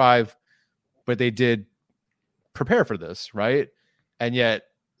receiver 5, but they did prepare for this, right? And yet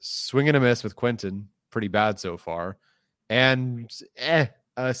swing and a miss with Quentin, pretty bad so far. And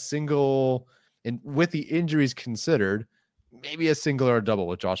a single, and with the injuries considered, maybe a single or a double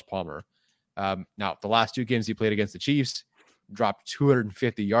with Josh Palmer. Now, the last 2 games he played against the Chiefs, dropped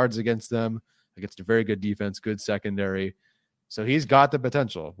 250 yards against them, against a very good defense, good secondary. So he's got the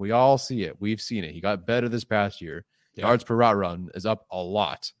potential. We all see it. We've seen it. He got better this past year. Yeah. Yards per route run is up a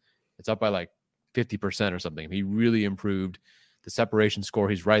lot. It's up by 50% or something. He really improved the separation score.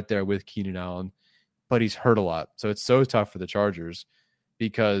 He's right there with Keenan Allen, but he's hurt a lot. So it's so tough for the Chargers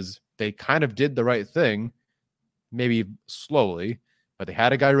because they kind of did the right thing, maybe slowly, but they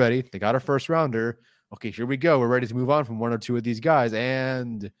had a guy ready. They got a first rounder. Okay, here we go. We're ready to move on from 1 or 2 of these guys.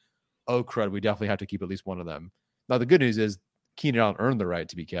 And, oh, crud, we definitely have to keep at least one of them. Now, the good news is Keenan Allen earned the right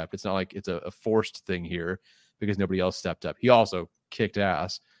to be kept. It's not like it's a forced thing here because nobody else stepped up. He also kicked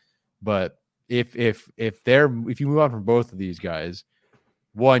ass. But if you move on from both of these guys,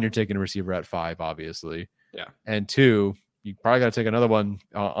 one, you're taking a receiver at 5, obviously. Yeah. And 2, you probably got to take another one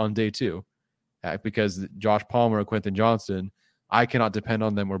on day 2 because Josh Palmer or Quentin Johnston, I cannot depend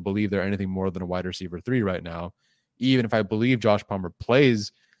on them or believe they're anything more than a wide receiver 3 right now. Even if I believe Josh Palmer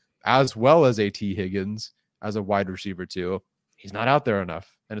plays as well as AT Higgins as a wide receiver 2, he's not out there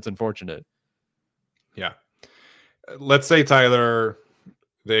enough, and it's unfortunate. Yeah. Let's say, Tyler,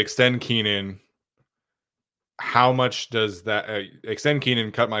 they extend Keenan. How much does that extend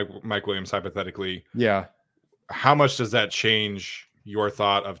Keenan, cut Mike Williams hypothetically? Yeah. How much does that change your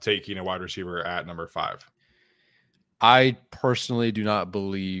thought of taking a wide receiver at number 5? I personally do not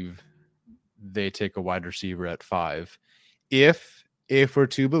believe they take a wide receiver at 5. If we're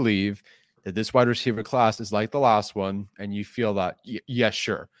to believe that this wide receiver class is like the last one, and you feel that, yes,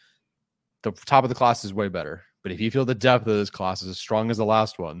 sure, the top of the class is way better. But if you feel the depth of this class is as strong as the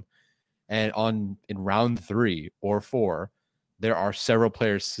last one, and in round 3 or 4, there are several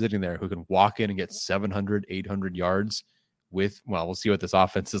players sitting there who can walk in and get 700, 800 yards with, well, we'll see what this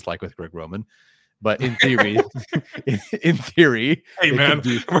offense is like with Greg Roman. But in theory, hey man,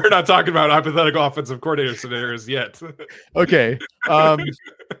 we're not talking about hypothetical offensive coordinator scenarios yet. Okay.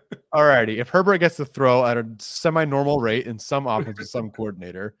 Alrighty. If Herbert gets to throw at a semi-normal rate in some offense with some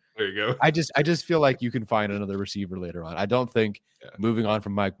coordinator, there you go. I just feel like you can find another receiver later on. I don't think moving on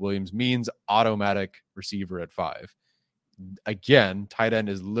from Mike Williams means automatic receiver at 5. Again, tight end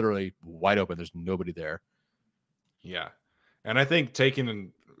is literally wide open. There's nobody there. Yeah. And I think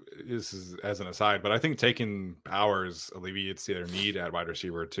taking, this is as an aside, but I think taking Bowers alleviates their need at wide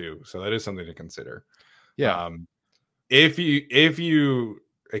receiver too. So that is something to consider. Yeah. If you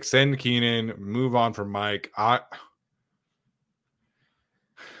extend Keenan, move on from Mike, I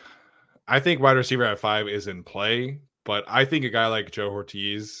think wide receiver at 5 is in play, but I think a guy like Joe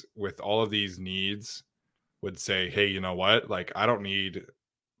Hortiz with all of these needs would say, hey, you know what? Like, I don't need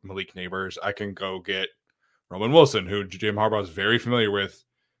Malik Neighbors. I can go get Roman Wilson, who Jim Harbaugh is very familiar with,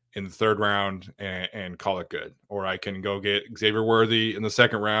 in the 3rd round and call it good. Or I can go get Xavier Worthy in the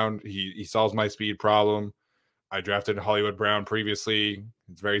 2nd round. He solves my speed problem. I drafted Hollywood Brown previously.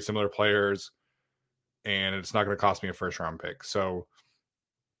 It's very similar players, and it's not going to cost me a 1st-round pick. So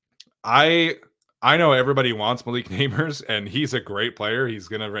I know everybody wants Malik Neighbors, and he's a great player. He's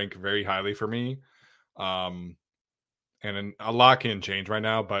going to rank very highly for me. And a lot can change right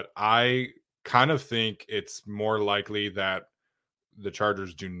now, but I kind of think it's more likely that the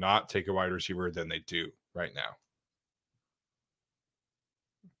Chargers do not take a wide receiver than they do right now.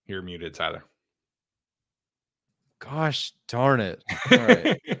 You're muted, Tyler. Gosh darn it. All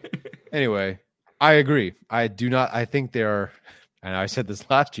right. Anyway, I agree. I think they are, and I said this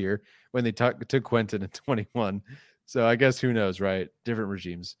last year when they took Quentin in 21. So I guess who knows, right? Different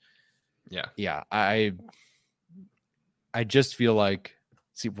regimes. Yeah. Yeah. I just feel like,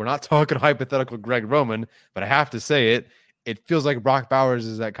 see, we're not talking hypothetical Greg Roman, but I have to say it. It feels like Brock Bowers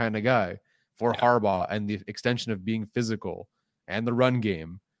is that kind of guy for Harbaugh, and the extension of being physical and the run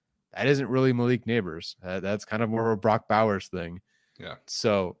game. That isn't really Malik Neighbors. That's kind of more of a Brock Bowers thing. Yeah.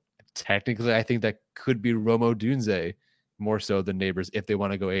 So technically, I think that could be Romo Dunze more so than Neighbors if they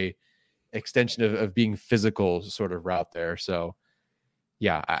want to go a extension of being physical sort of route there. So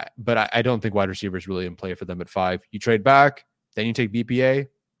yeah, but I don't think wide receiver is really in play for them at 5. You trade back, then you take BPA.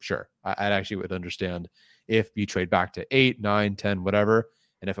 Sure. I'd actually would understand if you trade back to 8, 9, 10, whatever.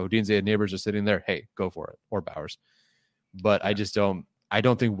 And if Odunze and Neighbors are sitting there, hey, go for it. Or Bowers. But I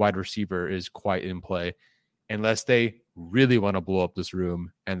don't think wide receiver is quite in play unless they really want to blow up this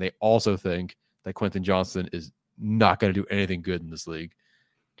room. And they also think that Quentin Johnston is not going to do anything good in this league.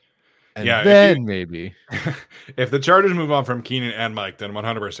 And then maybe. If the Chargers move on from Keenan and Mike, then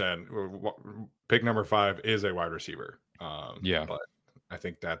 100% pick number 5 is a wide receiver. But I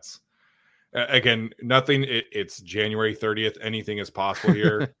think that's, again, nothing. It's January 30th. Anything is possible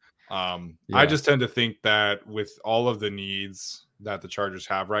here. I just tend to think that with all of the needs that the Chargers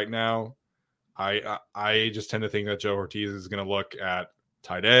have right now, I just tend to think that Joe Hortiz is going to look at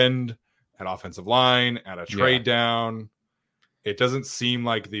tight end, at offensive line, at a trade down. It doesn't seem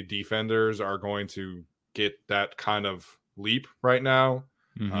like the defenders are going to get that kind of leap right now,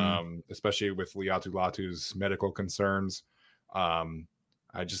 especially with Liatu Latu's medical concerns.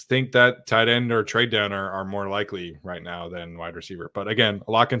 I just think that tight end or trade down are more likely right now than wide receiver. But again,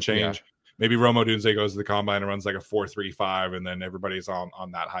 a lot can change. Yeah. Maybe Romo Dunze goes to the combine and runs like a 4.35, and then everybody's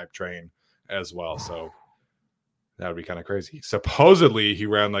on that hype train as well. So that would be kind of crazy. Supposedly, he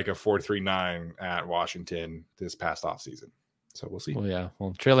ran like a 4.39 at Washington this past offseason. So we'll see. Well, yeah.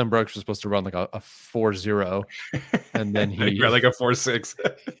 Well, Traylon Brooks was supposed to run like a 4.0, and then he ran like a 4.6.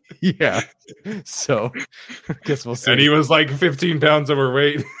 Yeah. So I guess we'll see. And he was like 15 pounds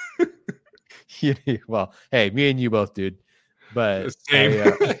overweight. Well, hey, me and you both, dude. But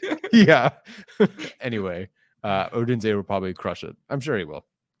Same. yeah. Anyway, Odunze will probably crush it. I'm sure he will.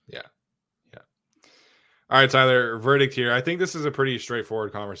 Yeah. All right, Tyler, verdict here. I think this is a pretty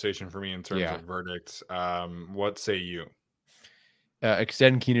straightforward conversation for me in terms of verdict. What say you?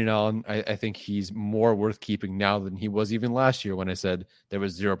 Extend Keenan Allen. I think he's more worth keeping now than he was even last year when I said there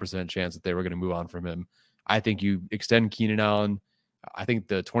was 0% chance that they were going to move on from him. I think you extend Keenan Allen. I think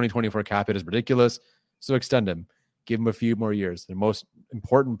the 2024 cap hit is ridiculous. So extend him. Give him a few more years. The most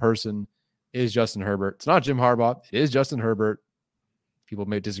important person is Justin Herbert. It's not Jim Harbaugh. It is Justin Herbert. People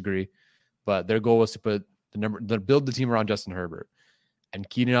may disagree, but their goal was to build the team around Justin Herbert, and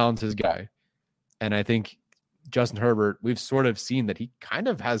Keenan Allen's his guy. And I think Justin Herbert, we've sort of seen that he kind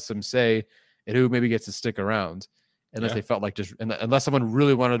of has some say in who maybe gets to stick around, unless they felt like unless someone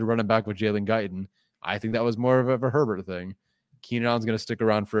really wanted to run him back with Jalen Guyton. I think that was more of a Herbert thing. Keenan Allen's going to stick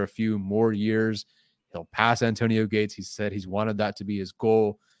around for a few more years. He'll pass Antonio Gates. He said he's wanted that to be his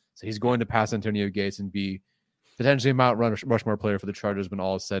goal. So he's going to pass Antonio Gates and be potentially a Mount Rushmore player for the Chargers when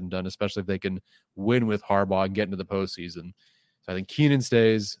all is said and done, especially if they can win with Harbaugh and get into the postseason. So I think Keenan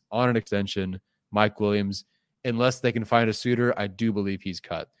stays on an extension. Mike Williams, unless they can find a suitor, I do believe he's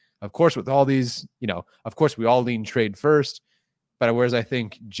cut. Of course, with all these, of course, we all lean trade first. But whereas I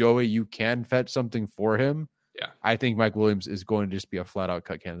think, Joey, you can fetch something for him. Yeah. I think Mike Williams is going to just be a flat-out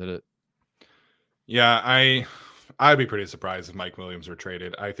cut candidate. Yeah, I'd be pretty surprised if Mike Williams were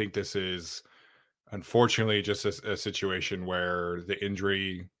traded. I think this is, unfortunately, just a situation where the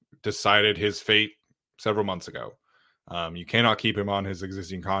injury decided his fate several months ago. You cannot keep him on his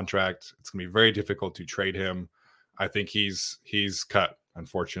existing contract. It's going to be very difficult to trade him. I think he's cut,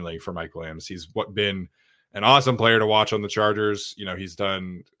 unfortunately, for Mike Williams. He's been an awesome player to watch on the Chargers. He's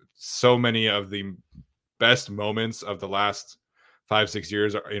done so many of the best moments of the last 5-6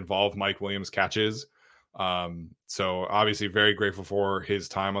 years involve Mike Williams catches. So obviously very grateful for his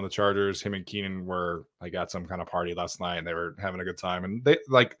time on the Chargers. Him and Keenan were like at some kind of party last night and they were having a good time, and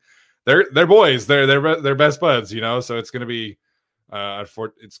they're boys. They're best buds, so it's going to be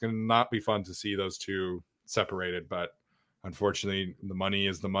it's going to not be fun to see those two separated, but unfortunately the money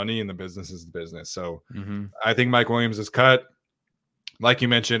is the money and the business is the business. So I think Mike Williams is cut. Like you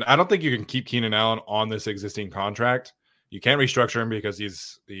mentioned, I don't think you can keep Keenan Allen on this existing contract. You can't restructure him because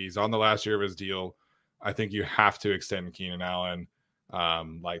he's on the last year of his deal. I think you have to extend Keenan Allen,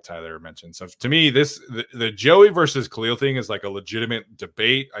 like Tyler mentioned. So to me, the Joey versus Khalil thing is like a legitimate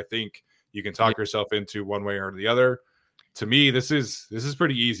debate. I think you can talk yourself into one way or the other. To me, this is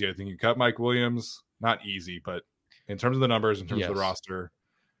pretty easy. I think you cut Mike Williams. Not easy, but in terms of the numbers, in terms of the roster,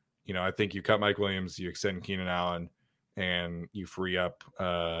 I think you cut Mike Williams, you extend Keenan Allen, and you free up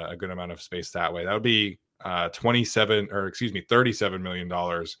a good amount of space that way. That would be $37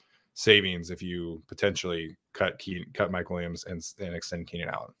 million savings if you potentially cut Mike Williams and extend Keenan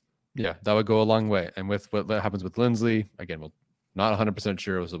Allen. Yeah, that would go a long way. And with what happens with Lindsley, again, we're not 100%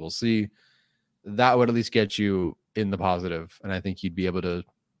 sure, so we'll see. That would at least get you in the positive, and I think you'd be able to.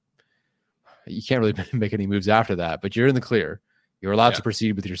 You can't really make any moves after that, but you're in the clear. You're allowed to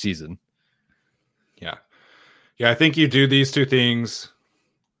proceed with your season. Yeah. I think you do these two things: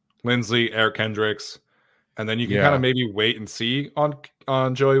 Lindsley, Eric Kendricks. And then you can kind of maybe wait and see on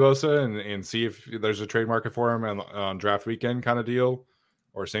Joey Bosa and see if there's a trade market for him on draft weekend kind of deal,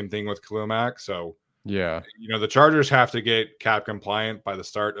 or same thing with Khalil Mack. So, the Chargers have to get cap compliant by the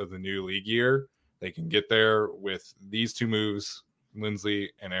start of the new league year. They can get there with these two moves,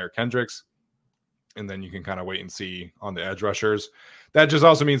 Lindsley and Eric Kendricks. And then you can kind of wait and see on the edge rushers. That just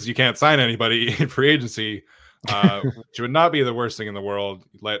also means you can't sign anybody in free agency. Which would not be the worst thing in the world.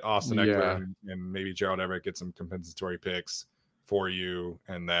 Let Austin Eckler and maybe Gerald Everett get some compensatory picks for you,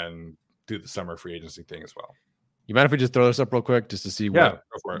 and then do the summer free agency thing as well. You mind if we just throw this up real quick just to see what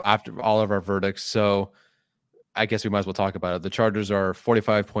after all of our verdicts? So I guess we might as well talk about it. The Chargers are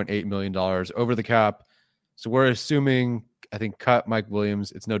 $45.8 million over the cap. So we're assuming, I think, cut Mike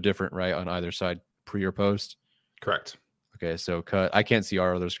Williams. It's no different, right, on either side, pre or post? Correct. Okay, so cut. I can't see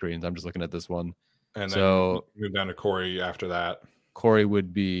our other screens. I'm just looking at this one. And then move down to Corey after that. Corey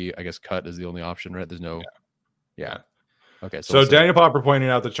would be, I guess, cut is the only option, right? There's no. Yeah. Okay. So Daniel Popper pointed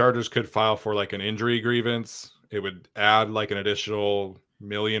out the Chargers could file for like an injury grievance. It would add like an additional $1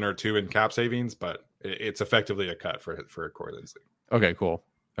 million or $2 million in cap savings, but it's effectively a cut for Corey Lindsley. Okay, cool.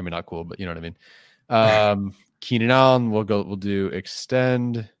 I mean, not cool, but you know what I mean. Keenan Allen, we'll do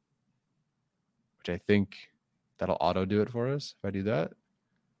extend, which I think That'll auto do it for us if I do that.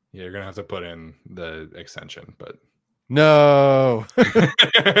 Yeah, you're gonna have to put in the extension, but no.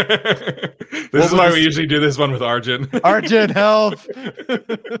 This is why we usually do this one with Arjun. Arjun, help!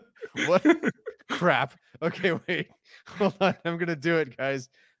 What crap? Okay, wait. Hold on. I'm gonna do it, guys.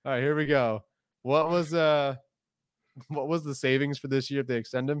 All right, here we go. What was the savings for this year if they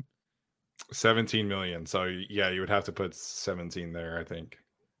extend him? 17 million. So yeah, you would have to put 17 there, I think.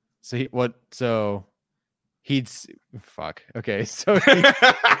 So he'd fuck. Okay, so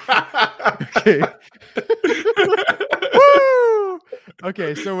okay. Woo!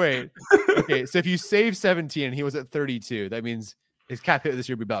 Okay, so wait. Okay, so if you save 17 and he was at 32, that means his cap hit this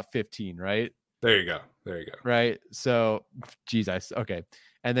year would be about 15, right? There you go. Right. So, Jesus. Okay.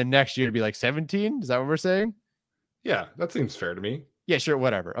 And then next year it'd be like 17. Is that what we're saying? Yeah, that seems fair to me. Yeah, sure.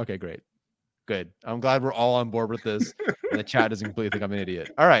 Whatever. Okay, great. Good. I'm glad we're all on board with this. And the chat doesn't completely think I'm an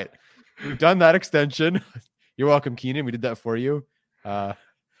idiot. All right. We've done that extension. You're welcome, Keenan. We did that for you. I'm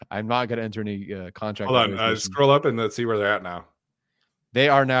not going to enter any contract. Hold on. Scroll up and let's see where they're at now. They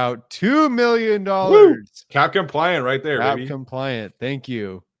are now $2 million. Woo! Cap compliant right there, Cap baby. compliant. Thank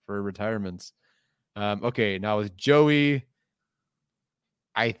you for retirements. Okay, now with Joey,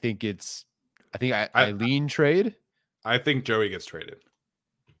 I think Eileen trade. I think Joey gets traded.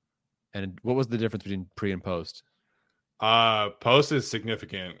 And what was the difference between pre and post? Post is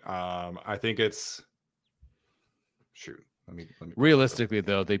significant. I think it's Let me realistically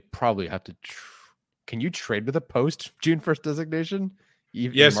though, they probably have to. Can you trade with a post June 1st designation?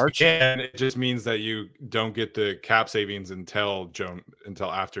 Yes, March? You can. It just means that you don't get the cap savings until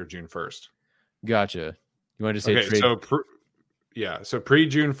after June 1st. Gotcha. You want to say trade? So pre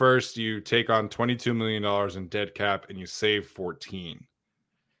June 1st, you take on $22 million in dead cap and you save 14.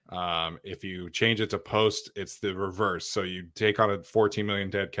 If you change it to post, it's the reverse. So you take on a 14 million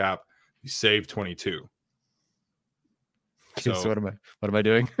dead cap, you save 22. So what am I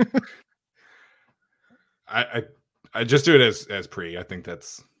doing? I just do it as pre. I think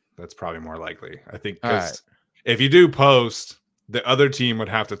that's probably more likely. I think because if you do post, the other team would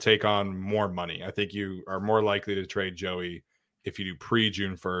have to take on more money. I think you are more likely to trade Joey if you do pre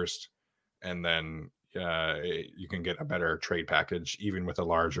June 1st, and then you can get a better trade package even with a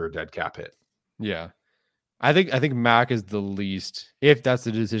larger dead cap hit. Yeah. I think Mac is the least, if that's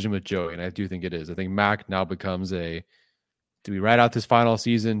the decision with Joey, and I do think it is. I think Mac now becomes do we ride out this final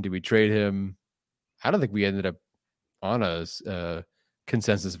season? Do we trade him? I don't think we ended up on a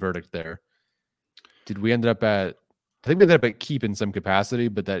consensus verdict there. Did we end up at, I think we ended up at keep in some capacity,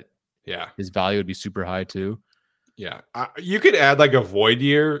 but that his value would be super high too. Yeah. You could add like a void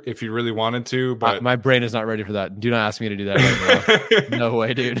year if you really wanted to, but my brain is not ready for that. Do not ask me to do that right now. No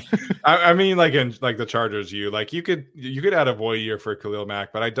way, dude. I mean, like in like the Chargers, you could add a void year for Khalil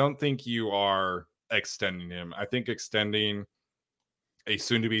Mack, but I don't think you are extending him. I think extending a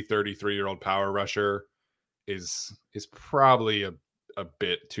soon to be 33-year-old power rusher is probably a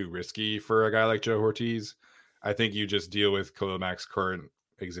bit too risky for a guy like Joe Hortiz. I think you just deal with Khalil Mack's current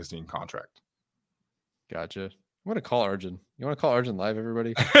existing contract. Gotcha. I'm going to call Arjun. You want to call Arjun live,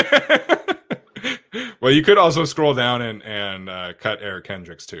 everybody? Well, you could also scroll down and cut Eric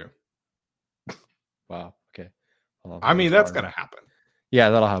Kendricks too. Wow. Okay. Hold on, I mean, that's going to happen. Yeah,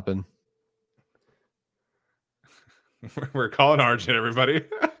 that'll happen. We're calling Arjun, everybody.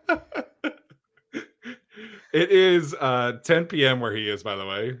 It is 10 p.m. where he is, by the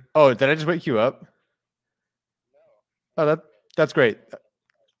way. Oh, did I just wake you up? Oh, that's great.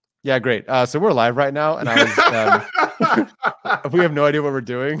 Yeah, great. So we're live right now, and I was we have no idea what we're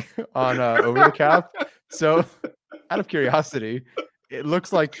doing on Over the Cap. So out of curiosity, it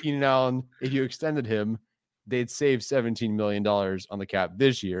looks like Keenan Allen, if you extended him, they'd save $17 million on the cap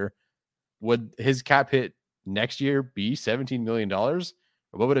this year. Would his cap hit next year be $17 million? Or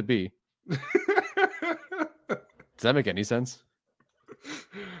what would it be? Does that make any sense?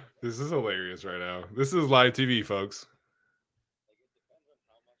 This is hilarious right now. This is live TV, folks.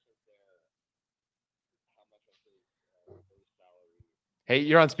 Hey,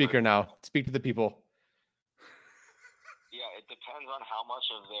 you're on speaker now. Speak to the people. Yeah, it depends on how much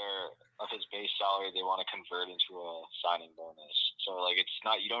of his base salary they want to convert into a signing bonus. So like it's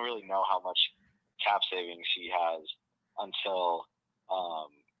not, you don't really know how much cap savings he has until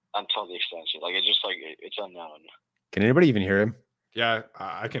the extension. Like it's just like it's unknown. Can anybody even hear him? Yeah,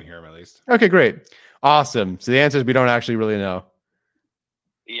 I can hear him at least. Okay, great. Awesome. So the answer is we don't actually really know.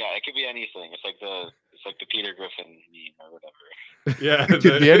 Yeah, it could be anything. It's like the Peter Griffin meme or whatever. Yeah, it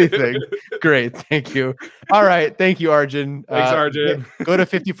could be anything. Great, thank you. All right, thank you, Arjun. Thanks, Arjun. Go to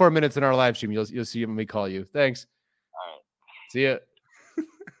 54 minutes in our live stream. You'll see when we call you. Thanks. All right. See ya.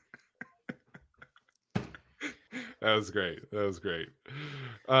 That was great. That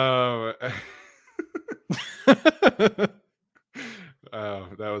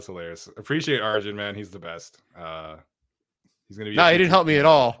was hilarious. Appreciate Arjun, man. He's the best. He's gonna be. No, he didn't help me at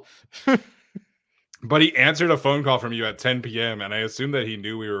all. But he answered a phone call from you at 10 p.m. and I assumed that he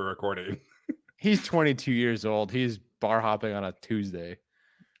knew we were recording. He's 22 years old. He's bar hopping on a Tuesday.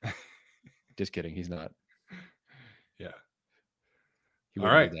 Just kidding. He's not. Yeah. He all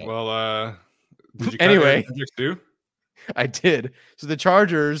right. do that. Well, did you anyway, too? I did. So the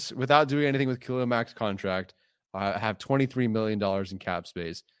Chargers, without doing anything with Khalil Mack's contract, have $23 million in cap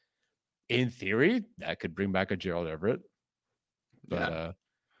space. In theory, that could bring back a Gerald Everett. But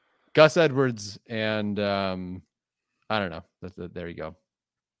Gus Edwards and I don't know. There you go.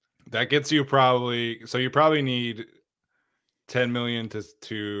 That gets you probably need 10 million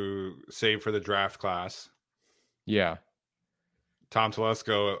to save for the draft class. Yeah. Tom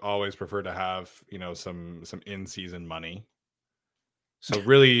Telesco always preferred to have, some in-season money. So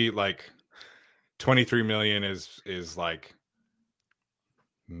really like 23 million is like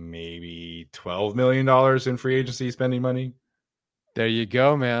maybe $12 million in free agency spending money. There you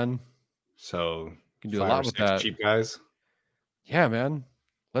go, man. So you can do a lot with that. Cheap guys. Yeah, man.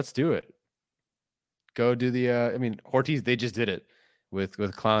 Let's do it. Go do the Hortiz, they just did it with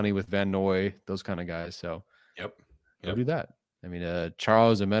Clowney, with Van Noy, those kind of guys. So go do that.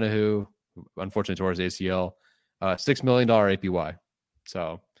 Charles Amenahu, unfortunately tore his ACL, $6 million APY.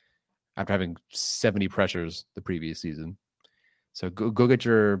 So after having 70 pressures the previous season. So go get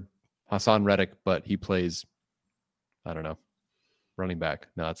your Hassan Reddick, but he plays, I don't know, running back.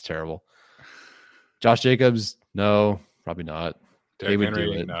 No, that's terrible. Josh Jacobs, no, probably not. Derrick they would Henry,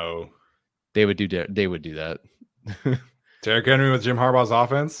 do it. No. They would do that. Derrick Henry with Jim Harbaugh's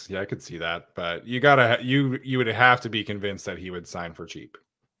offense? Yeah, I could see that. But you would have to be convinced that he would sign for cheap.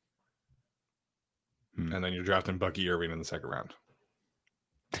 And then you're drafting Bucky Irving in the second round.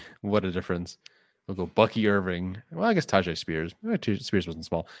 What a difference. We'll go Bucky Irving. Well, I guess Tajay Spears. Spears wasn't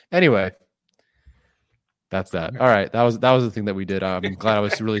small. Anyway, that's that. All right. That was the thing that we did. I'm glad I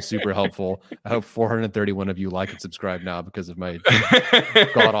was really super helpful. I hope 431 of you like and subscribe now because of my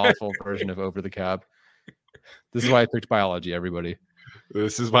god-awful version of Over the Cap. This is why I picked biology, everybody.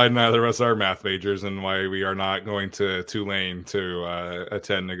 This is why neither of us are math majors and why we are not going to Tulane to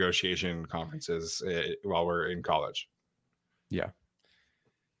attend negotiation conferences while we're in college. Yeah.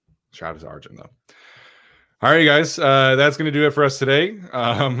 Shout out to Arjun, though. All right, guys. That's going to do it for us today.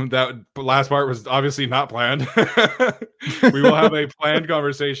 That last part was obviously not planned. We will have a planned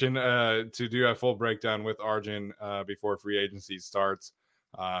conversation to do a full breakdown with Arjun before free agency starts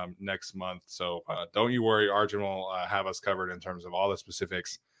next month. So don't you worry. Arjun will have us covered in terms of all the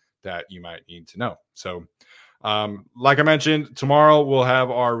specifics that you might need to know. So like I mentioned, tomorrow we'll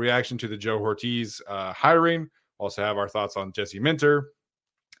have our reaction to the Joe Hortiz hiring. We'll also have our thoughts on Jesse Minter.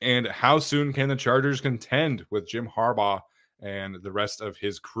 And how soon can the Chargers contend with Jim Harbaugh and the rest of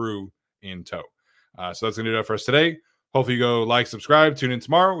his crew in tow? So that's going to do it for us today. Hopefully you go like, subscribe, tune in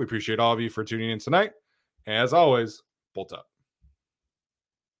tomorrow. We appreciate all of you for tuning in tonight. As always, bolt up.